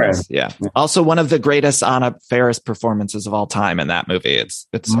 Just Friends. Yeah. Also one of the greatest Anna Faris performances of all time in that movie. It's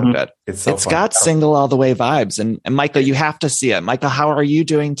so good. It's got Single All the Way vibes. And Michael, you have to see it. Michael, how are you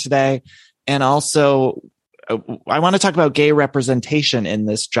doing today? And also, I want to talk about gay representation in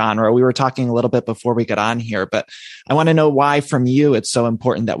this genre. We were talking a little bit before we got on here, but I want to know why from you it's so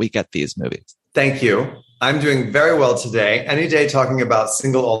important that we get these movies. Thank you. I'm doing very well today. Any day talking about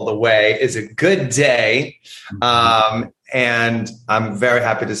Single All the Way is a good day. And I'm very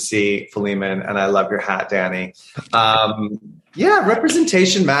happy to see Philemon, and I love your hat, Danny.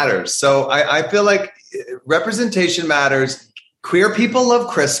 Representation matters. So I feel like representation matters. Queer people love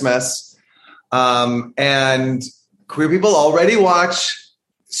Christmas, and queer people already watch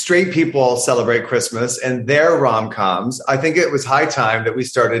straight people celebrate Christmas and their rom-coms. I think it was high time that we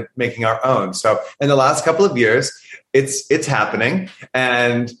started making our own. So in the last couple of years, it's happening,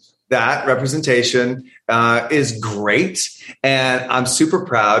 and that representation is great. And I'm super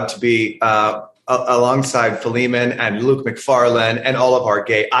proud to be alongside Philemon and Luke McFarlane and all of our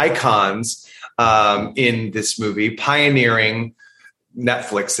gay icons in this movie, pioneering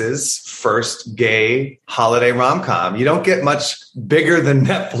Netflix's first gay holiday rom-com. You don't get much bigger than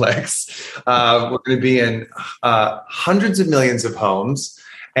Netflix. We're going to be in hundreds of millions of homes,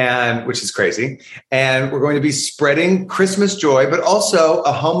 and which is crazy. And we're going to be spreading Christmas joy, but also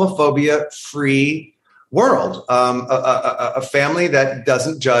a homophobia-free world, a family that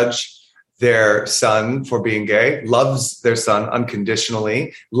doesn't judge their son for being gay, loves their son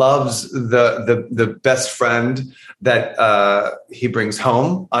unconditionally, loves the best friend that he brings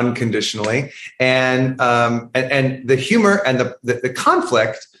home unconditionally, and the humor and the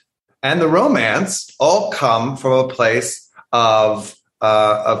conflict and the romance all come from a place of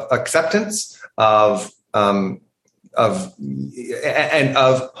acceptance of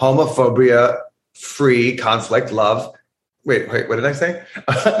homophobia-free conflict, love. Wait, what did I say?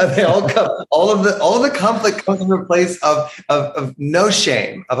 They all come. All of the conflict comes from a place of no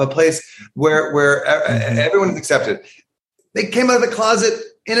shame, of a place where everyone is accepted. They came out of the closet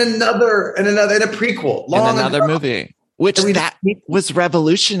in a prequel, in another movie. Which that was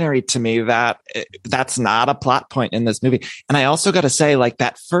revolutionary to me, that's not a plot point in this movie. And I also got to say, like,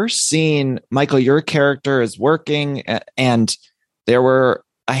 that first scene, Michael, your character is working, and there were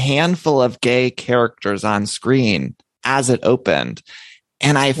a handful of gay characters on screen as it opened.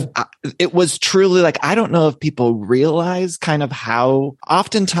 And it was truly like, I don't know if people realize kind of how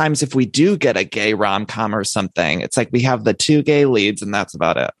oftentimes if we do get a gay rom-com or something, it's like we have the two gay leads and that's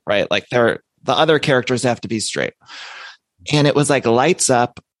about it, right? Like the other characters have to be straight. And it was like lights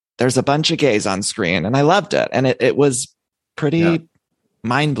up. There's a bunch of gays on screen, and I loved it. And it was pretty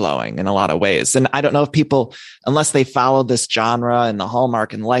mind-blowing in a lot of ways. And I don't know if people, unless they follow this genre and the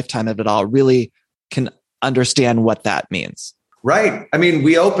hallmark and lifetime of it all, really can understand what that means. Right. I mean,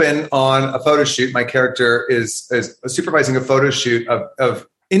 we open on a photo shoot. My character is supervising a photo shoot of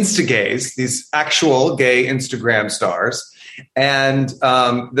Instagays, these actual gay Instagram stars. And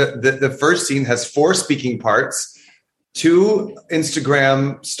the first scene has 4 speaking parts. 2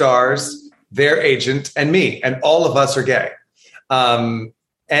 Instagram stars, their agent, and me, and all of us are gay. And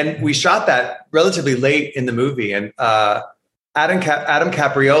we shot that relatively late in the movie. And Adam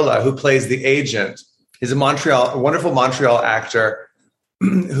Capriola, who plays the agent, is a wonderful Montreal actor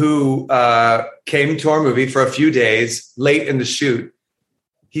who came to our movie for a few days late in the shoot.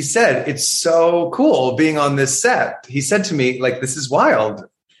 He said, "It's so cool being on this set." He said to me, like, "This is wild.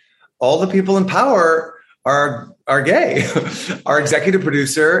 All the people in power are gay." Our executive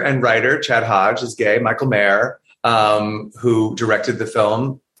producer and writer, Chad Hodge, is gay. Michael Mayer, who directed the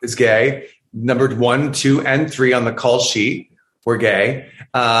film, is gay. Numbered 1, 2, and 3 on the call sheet were gay.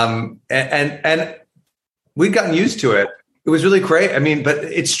 And we'd gotten used to it. It was really great. I mean, but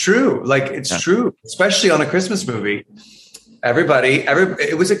it's true. Like, it's true, especially on a Christmas movie.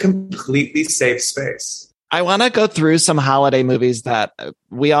 It was a completely safe space. I want to go through some holiday movies that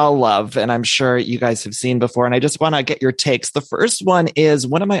we all love, and I'm sure you guys have seen before, and I just want to get your takes. The first one is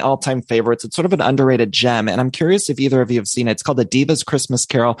one of my all-time favorites. It's sort of an underrated gem, and I'm curious if either of you have seen it. It's called The Divas Christmas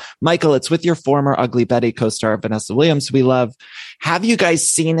Carol. Michael, it's with your former Ugly Betty co-star Vanessa Williams, who we love. Have you guys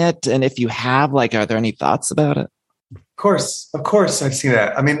seen it? And if you have, like, are there any thoughts about it? Of course I've seen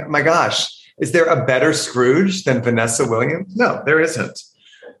that. I mean, my gosh, is there a better Scrooge than Vanessa Williams? No, there isn't.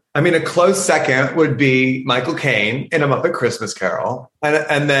 I mean, a close second would be Michael Caine in A Muppet Christmas Carol.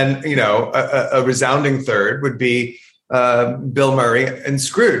 And then, a resounding third would be Bill Murray and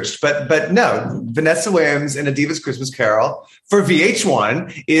Scrooge. But no, Vanessa Williams in A Divas Christmas Carol for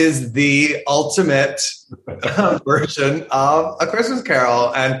VH1 is the ultimate version of A Christmas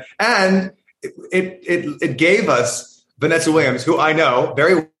Carol. And it gave us Vanessa Williams, who I know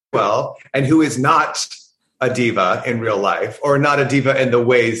very well, and who is not a diva in real life, or not a diva in the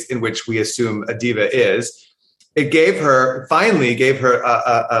ways in which we assume a diva is. It finally gave her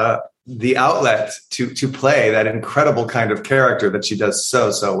the outlet to play that incredible kind of character that she does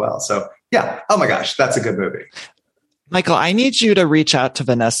so well. So yeah, oh my gosh, that's a good movie. Michael, I need you to reach out to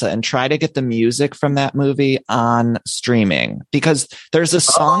Vanessa and try to get the music from that movie on streaming, because there's a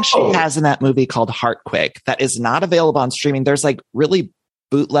song she has in that movie called Heartquake that is not available on streaming. There's like really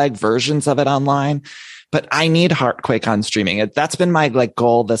bootleg versions of it online. But I need Heartquake on streaming. That's been my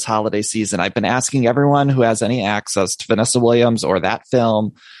goal this holiday season. I've been asking everyone who has any access to Vanessa Williams or that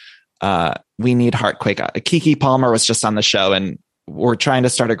film. We need Heartquake. Keke Palmer was just on the show, and we're trying to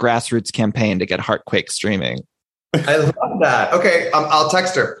start a grassroots campaign to get Heartquake streaming. I love that. Okay, I'll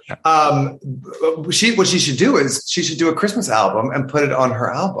text her. What she should do is she should do a Christmas album and put it on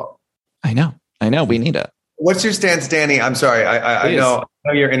her album. I know. We need it. What's your stance, Danny? I'm sorry. I know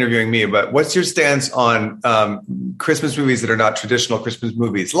you're interviewing me, but what's your stance on Christmas movies that are not traditional Christmas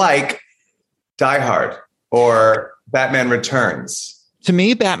movies, like Die Hard or Batman Returns? To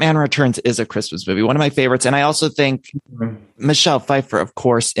me, Batman Returns is a Christmas movie, one of my favorites. And I also think Michelle Pfeiffer, of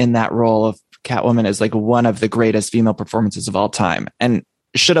course, in that role of Catwoman is like one of the greatest female performances of all time, and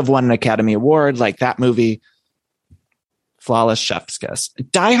should have won an Academy Award. Like, that movie, flawless chef's kiss.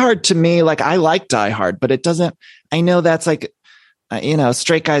 Die Hard, to me, I like Die Hard, but it doesn't, I know that's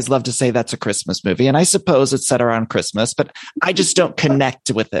straight guys love to say that's a Christmas movie, and I suppose it's set around Christmas, but I just don't connect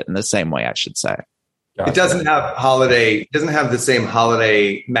with it in the same way, I should say. It doesn't have the same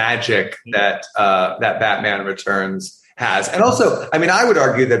holiday magic that Batman Returns has. And also, I mean, I would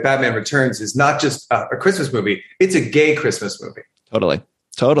argue that Batman Returns is not just a Christmas movie, it's a gay Christmas movie.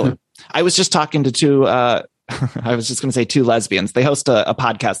 Totally. I was just talking to two lesbians. They host a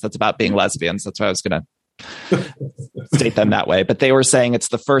podcast that's about being lesbians. That's why I was going to state them that way. But they were saying it's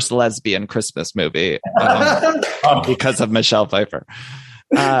the first lesbian Christmas movie because of Michelle Pfeiffer.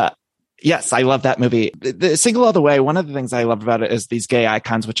 Yes, I love that movie. The Single All the Way, one of the things I love about it is these gay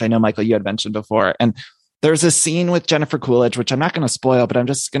icons, which I know, Michael, you had mentioned before. And there's a scene with Jennifer Coolidge, which I'm not going to spoil, but I'm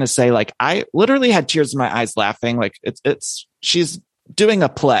just going to say, I literally had tears in my eyes laughing. She's doing a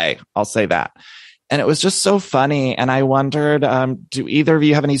play. I'll say that. And it was just so funny. And I wondered, do either of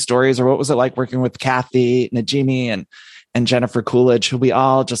you have any stories, or what was it like working with Kathy Najimy and Jennifer Coolidge, who we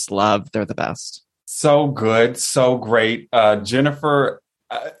all just love? They're the best. So good. So great. Jennifer,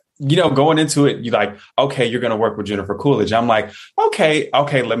 going into it, you're like, okay, you're going to work with Jennifer Coolidge. I'm like, okay,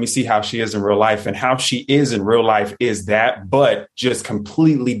 let me see how she is in real life. And how she is in real life is that, but just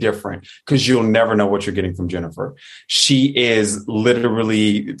completely different, because you'll never know what you're getting from Jennifer. She is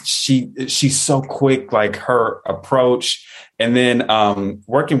literally, she's so quick, like her approach. And then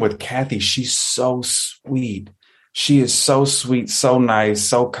working with Kathy, she's so sweet. She is so sweet, so nice,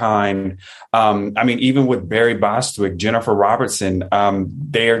 so kind. I mean, even with Barry Bostwick, Jennifer Robertson,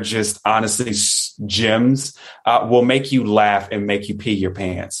 they're just honestly gems. Will make you laugh and make you pee your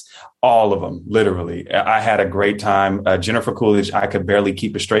pants. All of them, literally. I had a great time. Jennifer Coolidge, I could barely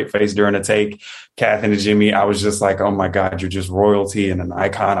keep a straight face during a take. Kathy Najimy, I was just like, oh my God, you're just royalty and an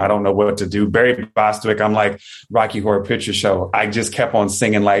icon. I don't know what to do. Barry Bostwick, I'm like Rocky Horror Picture Show. I just kept on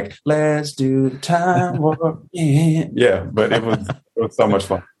singing let's do the time warp. Yeah, but it was so much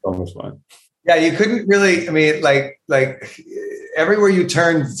fun. So much fun. Yeah, you couldn't really, I mean, like everywhere you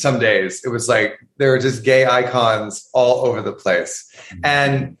turned some days, it was like there were just gay icons all over the place.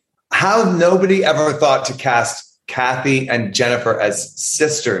 And how nobody ever thought to cast Kathy and Jennifer as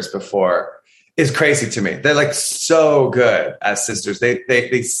sisters before is crazy to me. They're so good as sisters. They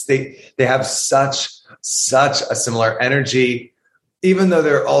have such a similar energy. even though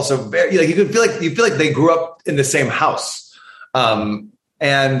they're also very, like, you feel like they grew up in the same house.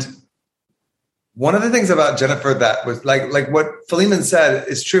 And one of the things about Jennifer that was like what Philemon said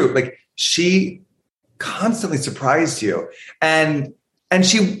is true. Like, she constantly surprised you, and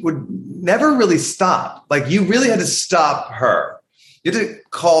she would never really stop. Like, you really had to stop her. You had to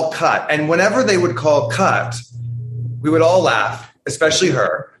call cut. And whenever they would call cut, we would all laugh, especially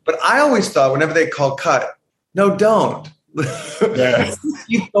her. But I always thought whenever they call cut, no, don't. Yeah.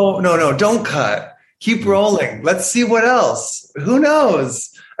 No, don't cut. Keep rolling. Let's see what else. Who knows?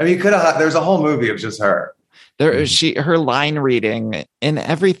 I mean, there's a whole movie of just her. Her line reading in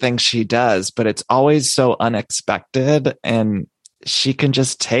everything she does, but it's always so unexpected, and she can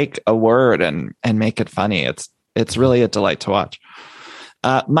just take a word and make it funny. It's really a delight to watch.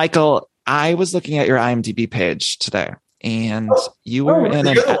 Michael, I was looking at your IMDb page today, and you were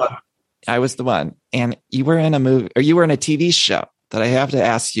I was the one, and you were in a movie, or you were in a TV show that I have to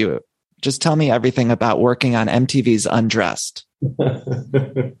ask you. Just tell me everything about working on MTV's Undressed.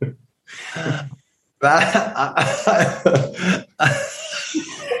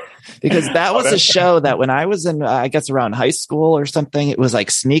 Because that was a show that when I was in, I guess around high school or something, it was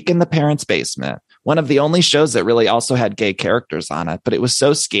like Sneak in the Parents' Basement. One of the only shows that really also had gay characters on it, but it was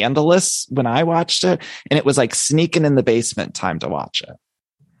so scandalous when I watched it, and it was like sneaking in the basement time to watch it.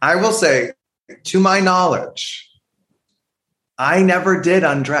 I will say, to my knowledge, I never did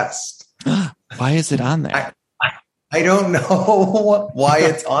Undressed. Why is it on there? I don't know why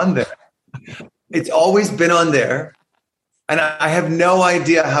it's on there. It's always been on there, and I have no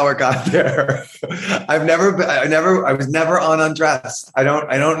idea how it got there. I was never on Undressed. I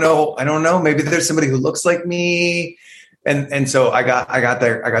don't know. Maybe there's somebody who looks like me, and so I got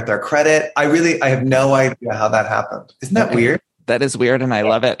their credit. I have no idea how that happened. Isn't that weird? That is weird, and I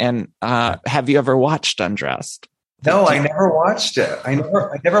love it. And have you ever watched Undressed? No, I never watched it. I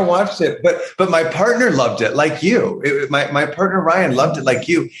never watched it. But my partner loved it, like you. My partner Ryan loved it, like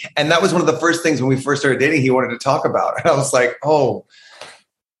you. And that was one of the first things when we first started dating he wanted to talk about. And I was like, oh.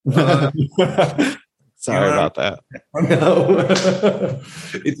 Sorry about that. No.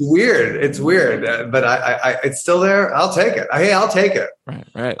 It's weird. But I it's still there. I'll take it. Hey, I'll take it.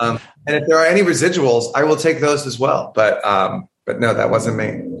 Right. And if there are any residuals, I will take those as well. But no, that wasn't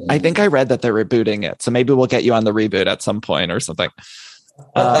me. I think I read that they're rebooting it. So maybe we'll get you on the reboot at some point or something.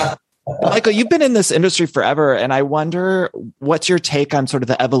 Michael, you've been in this industry forever, and I wonder what's your take on sort of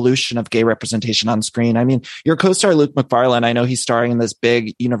the evolution of gay representation on screen? I mean, your co-star Luke Macfarlane, I know he's starring in this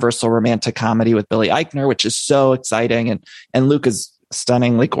big Universal romantic comedy with Billy Eichner, which is so exciting. And Luke is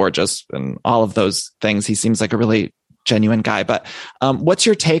stunningly gorgeous and all of those things. He seems like a really genuine guy. But what's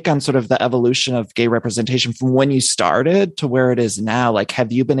your take on sort of the evolution of gay representation from when you started to where it is now? Like,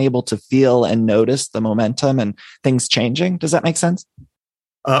 have you been able to feel and notice the momentum and things changing? Does that make sense?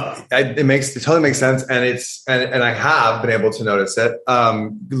 It totally makes sense. And I have been able to notice it.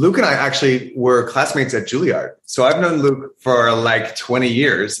 Luke and I actually were classmates at Juilliard. So I've known Luke for like 20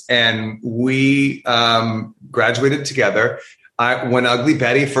 years, and we graduated together. When Ugly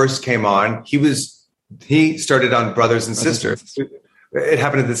Betty first came on, he started on Brothers and Sisters. It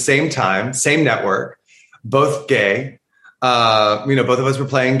happened at the same time, same network, both gay. Both of us were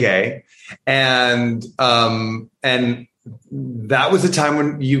playing gay, and that was the time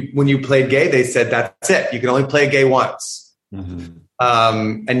when you played gay. They said that's it. You can only play gay once, and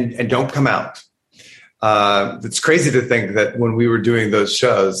don't come out. It's crazy to think that when we were doing those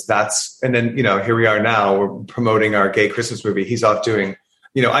shows, and then here we are now. We're promoting our gay Christmas movie. He's off doing.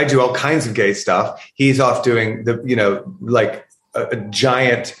 I do all kinds of gay stuff. He's off doing like a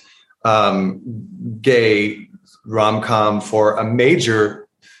giant gay rom-com for a major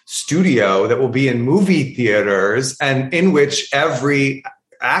studio that will be in movie theaters, and in which every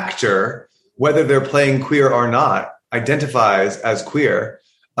actor, whether they're playing queer or not, identifies as queer,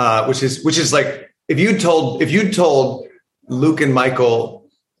 which is like if you'd told Luke and Michael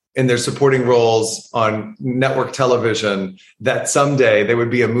in their supporting roles on network television that someday there would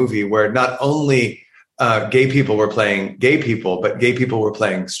be a movie where not only gay people were playing gay people, but gay people were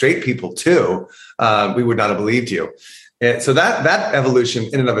playing straight people too, we would not have believed you. And so that evolution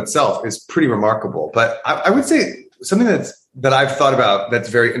in and of itself is pretty remarkable. But I would say something that I've thought about that's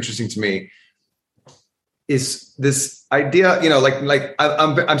very interesting to me is this idea,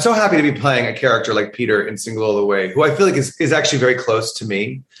 I'm so happy to be playing a character like Peter in Single All the Way, who I feel like is actually very close to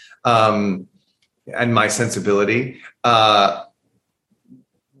me and my sensibility. After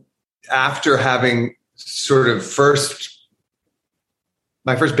having sort of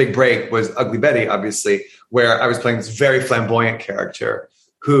my first big break was Ugly Betty, obviously, where I was playing this very flamboyant character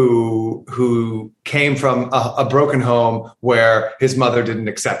who came from a broken home where his mother didn't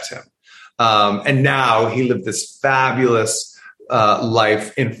accept him. And now he lived this fabulous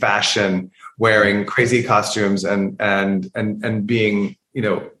life in fashion, wearing crazy costumes and being,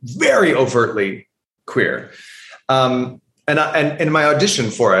 very overtly queer. And in my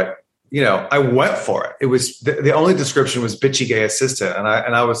audition for it, I went for it. It was the only description was bitchy gay assistant. And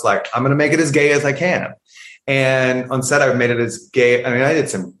I was like, I'm going to make it as gay as I can. And on set, I made it as gay. I mean, I did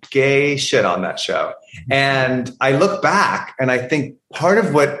some gay shit on that show. And I look back and I think part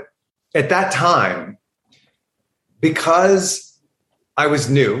of what at that time, because I was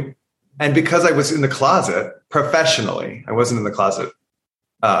new and because I was in the closet professionally, I wasn't in the closet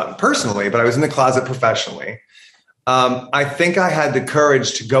personally, but I was in the closet professionally. I think I had the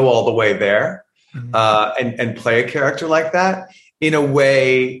courage to go all the way there and play a character like that in a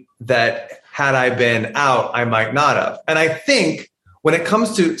way that had I been out, I might not have. And I think when it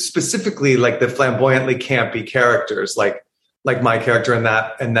comes to specifically like the flamboyantly campy characters, like my character in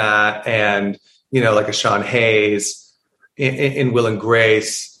that, and like a Sean Hayes in Will and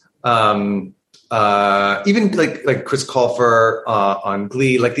Grace, even like Chris Colfer on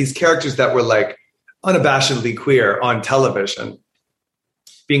Glee, like these characters that were like unabashedly queer on television,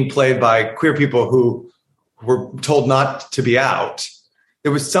 being played by queer people who were told not to be out.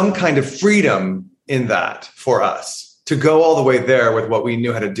 There was some kind of freedom in that for us to go all the way there with what we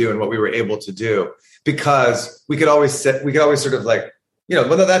knew how to do and what we were able to do, because we could always sort of like, well,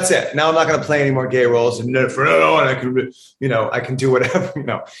 no, that's it. Now I'm not going to play any more gay roles, and I can, I can do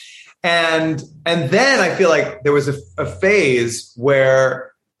whatever, And then I feel like there was a phase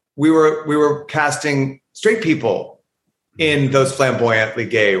where we were casting straight people in those flamboyantly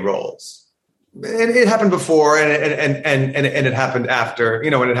gay roles. It happened before, and it happened after,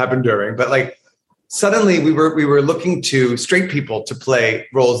 and it happened during. But like suddenly, we were looking to straight people to play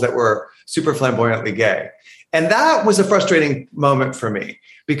roles that were super flamboyantly gay, and that was a frustrating moment for me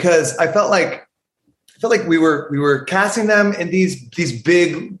because I felt like we were casting them in these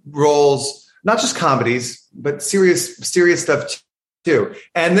big roles, not just comedies, but serious stuff too.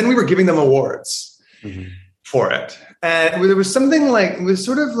 And then we were giving them awards for it, and there was something like it was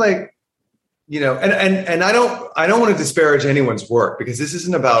sort of like. And I don't want to disparage anyone's work because this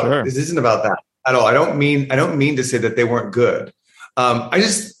isn't about that at all. I don't mean to say that they weren't good. I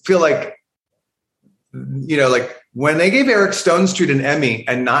just feel like, like when they gave Eric Stonestreet an Emmy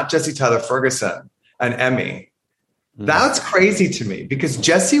and not Jesse Tyler Ferguson an Emmy, that's crazy to me because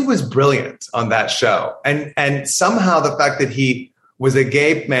Jesse was brilliant on that show. And somehow the fact that he was a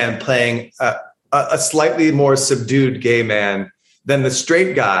gay man playing a slightly more subdued gay man than the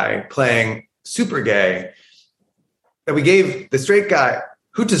straight guy playing super gay, that we gave the straight guy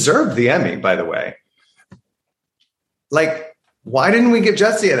who deserved the Emmy, by the way. Like, why didn't we give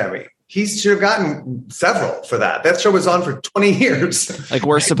Jesse an Emmy? He should have gotten several for that. That show was on for 20 years. Like,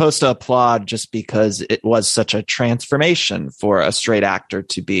 we're supposed to applaud just because it was such a transformation for a straight actor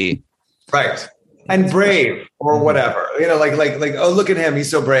to be right and brave or whatever. Like oh, look at him, he's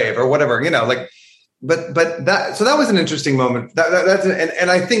so brave or whatever. But that was an interesting moment.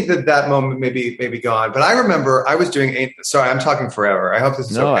 And I think that moment may be gone. But I remember I was doing. Sorry, I'm talking forever. I hope this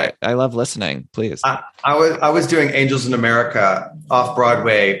is okay. I love listening. Please. I was doing Angels in America off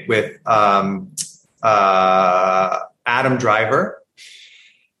Broadway with Adam Driver.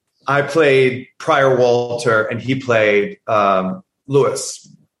 I played Prior Walter, and he played Lewis.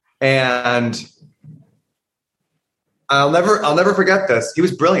 And I'll never forget this. He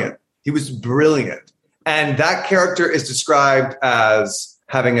was brilliant. And that character is described as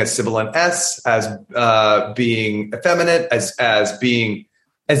having a sibilant S, as being effeminate, as being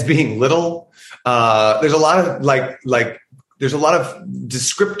little. There's a lot of there's a lot of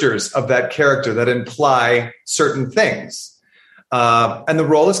descriptors of that character that imply certain things. And the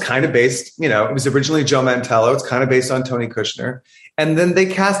role is kind of based, it was originally Joe Mantello. It's kind of based on Tony Kushner. And then they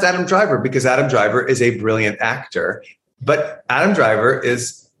cast Adam Driver because Adam Driver is a brilliant actor. But Adam Driver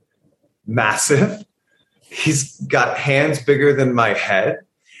is massive. He's got hands bigger than my head.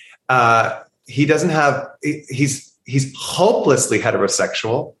 He doesn't have, he's hopelessly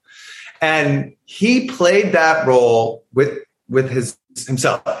heterosexual. And he played that role with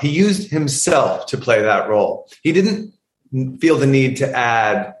himself. He used himself to play that role. He didn't feel the need to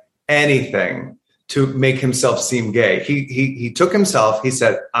add anything to make himself seem gay. He took himself. He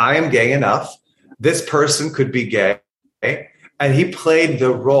said, I am gay enough. This person could be gay. And he played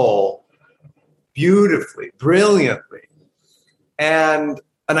the role beautifully, brilliantly. And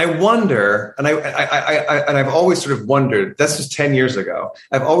I wonder, and I've always sort of wondered, this was 10 years ago.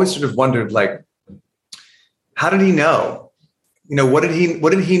 I've always sort of wondered, like, how did he know? what did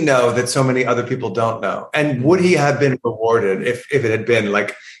he know that so many other people don't know? And would he have been rewarded if it had been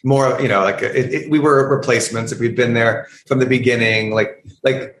like more, we were replacements, if we'd been there from the beginning,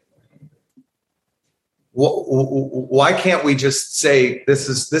 why can't we just say, this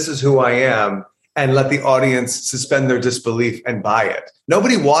is who I am, and let the audience suspend their disbelief and buy it?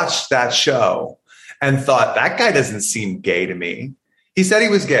 Nobody watched that show and thought, that guy doesn't seem gay to me. He said he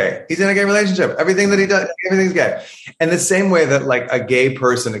was gay. He's in a gay relationship. Everything that he does, everything's gay. And the same way that like a gay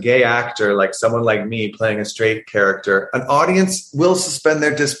person, a gay actor, like someone like me playing a straight character, an audience will suspend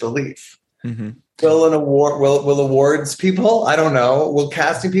their disbelief. Mm-hmm. Will awards people? I don't know. Will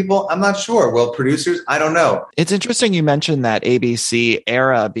casting people? I'm not sure. Will producers? I don't know. It's interesting you mentioned that ABC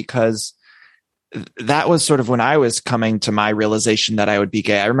era, because that was sort of when I was coming to my realization that I would be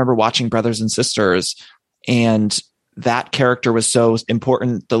gay. I remember watching Brothers and Sisters, and that character was so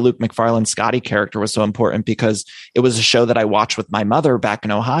important. The Luke McFarlane Scotty character was so important because it was a show that I watched with my mother back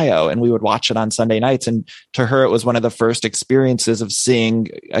in Ohio, and we would watch it on Sunday nights. And to her, it was one of the first experiences of seeing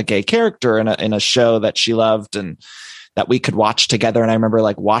a gay character in a show that she loved and that we could watch together. And I remember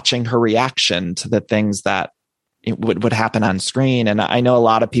like watching her reaction to the things that would happen on screen. And I know a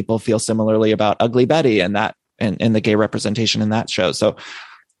lot of people feel similarly about Ugly Betty and the gay representation in that show. So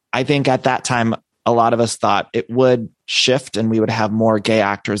I think at that time, a lot of us thought it would shift and we would have more gay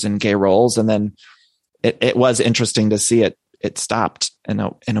actors in gay roles. And then it was interesting to see it stopped in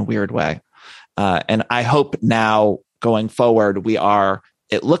a weird way. And I hope now going forward,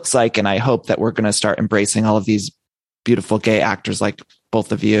 it looks like, and I hope that we're going to start embracing all of these beautiful gay actors like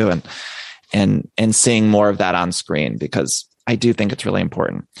both of you and seeing more of that on screen, because I do think it's really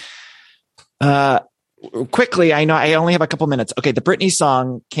important. Quickly, I know I only have a couple minutes. Okay, the Britney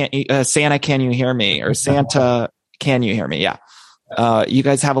song, Santa, Can You Hear Me? Or Santa, Can You Hear Me? Yeah. You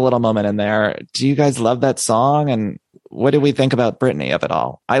guys have a little moment in there. Do you guys love that song? And what do we think about Britney of it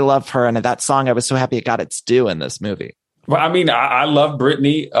all? I love her. And that song, I was so happy it got its due in this movie. Well, I mean, I love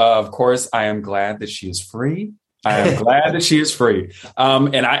Britney. Of course, I am glad that she is free. I am glad that she is free.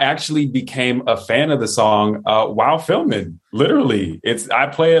 And I actually became a fan of the song while filming. Literally, I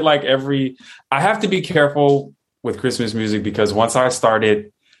play it like I have to be careful with Christmas music because once I start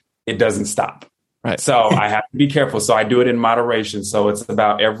it doesn't stop. Right. So I have to be careful. So I do it in moderation. So it's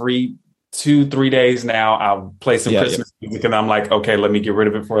about every 2-3 days now, I'll play some Christmas music and I'm like, okay, let me get rid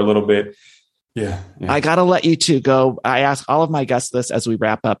of it for a little bit. Yeah. I got to let you two go. I ask all of my guests this as we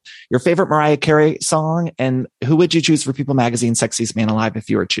wrap up. Your favorite Mariah Carey song, and who would you choose for People Magazine Sexiest Man Alive if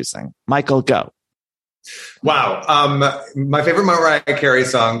you were choosing? Michael, go. Wow. My favorite Mariah Carey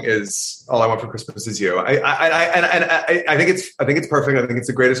song is All I Want for Christmas Is You. I think it's perfect. I think it's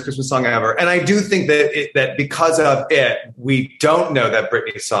the greatest Christmas song ever. And I do think that because of it, we don't know that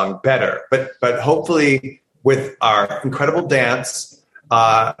Britney song better, but hopefully with our incredible dance,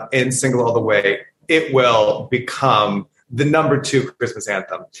 in Single All the Way, it will become the number 2 Christmas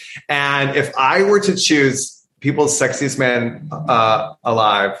anthem. And if I were to choose People's Sexiest Man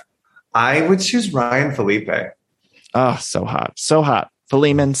Alive, I would choose Ryan Felipe. Oh, so hot. So hot.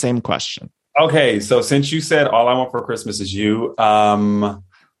 Philemon, same question. Okay, so since you said All I Want for Christmas Is You,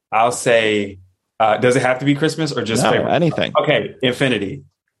 I'll say, does it have to be Christmas or just favorite? Anything? Okay, Infinity.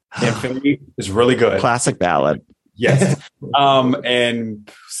 Infinity is really good. Classic ballad. Yes.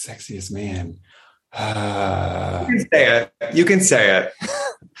 And Sexiest Man. You can say it.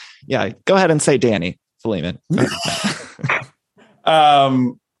 Yeah. Go ahead and say Danny Philemon.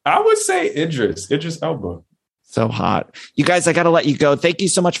 I would say Idris Elba. So hot. You guys, I got to let you go. Thank you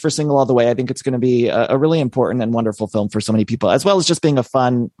so much for Single All the Way. I think it's going to be a really important and wonderful film for so many people, as well as just being a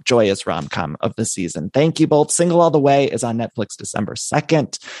fun, joyous rom-com of the season. Thank you both. Single All the Way is on Netflix December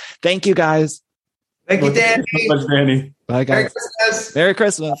 2nd. Thank you, guys. Thank you, Danny. Thank you so much, Danny. Bye, guys. Merry Christmas. Merry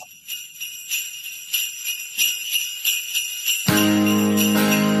Christmas.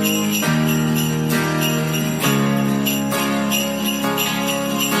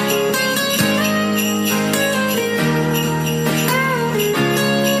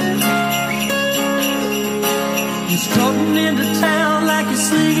 You're strutting into town like you're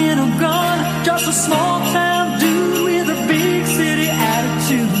slinging a gun. Just a small town dude with a big city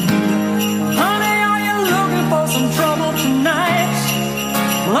attitude. Some trouble tonight.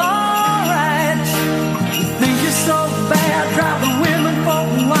 Alright. You think you're so bad, drive the women for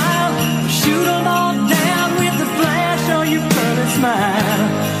a while. Shoot them all down with the flash on your pretty smile.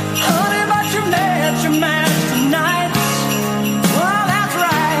 Honey, but you're mad tonight. Well, that's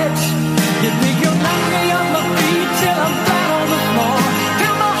right. You think you'll knock me on my feet till I'm flat on the floor.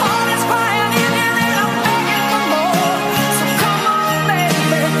 Till my heart is crying in here and I'm begging for more. So come on,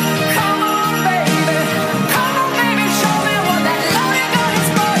 baby. Come on, baby. Come on, baby, show me what that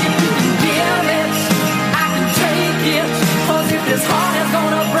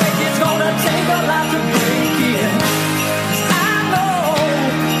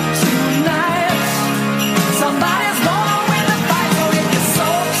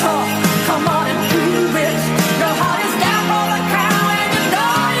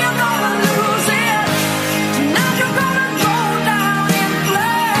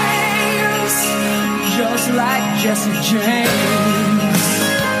Jesse James.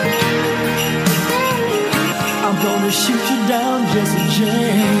 I'm gonna shoot you down, Jesse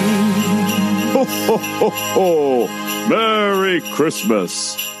James. Ho, ho, ho, ho. Merry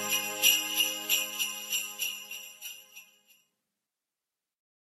Christmas.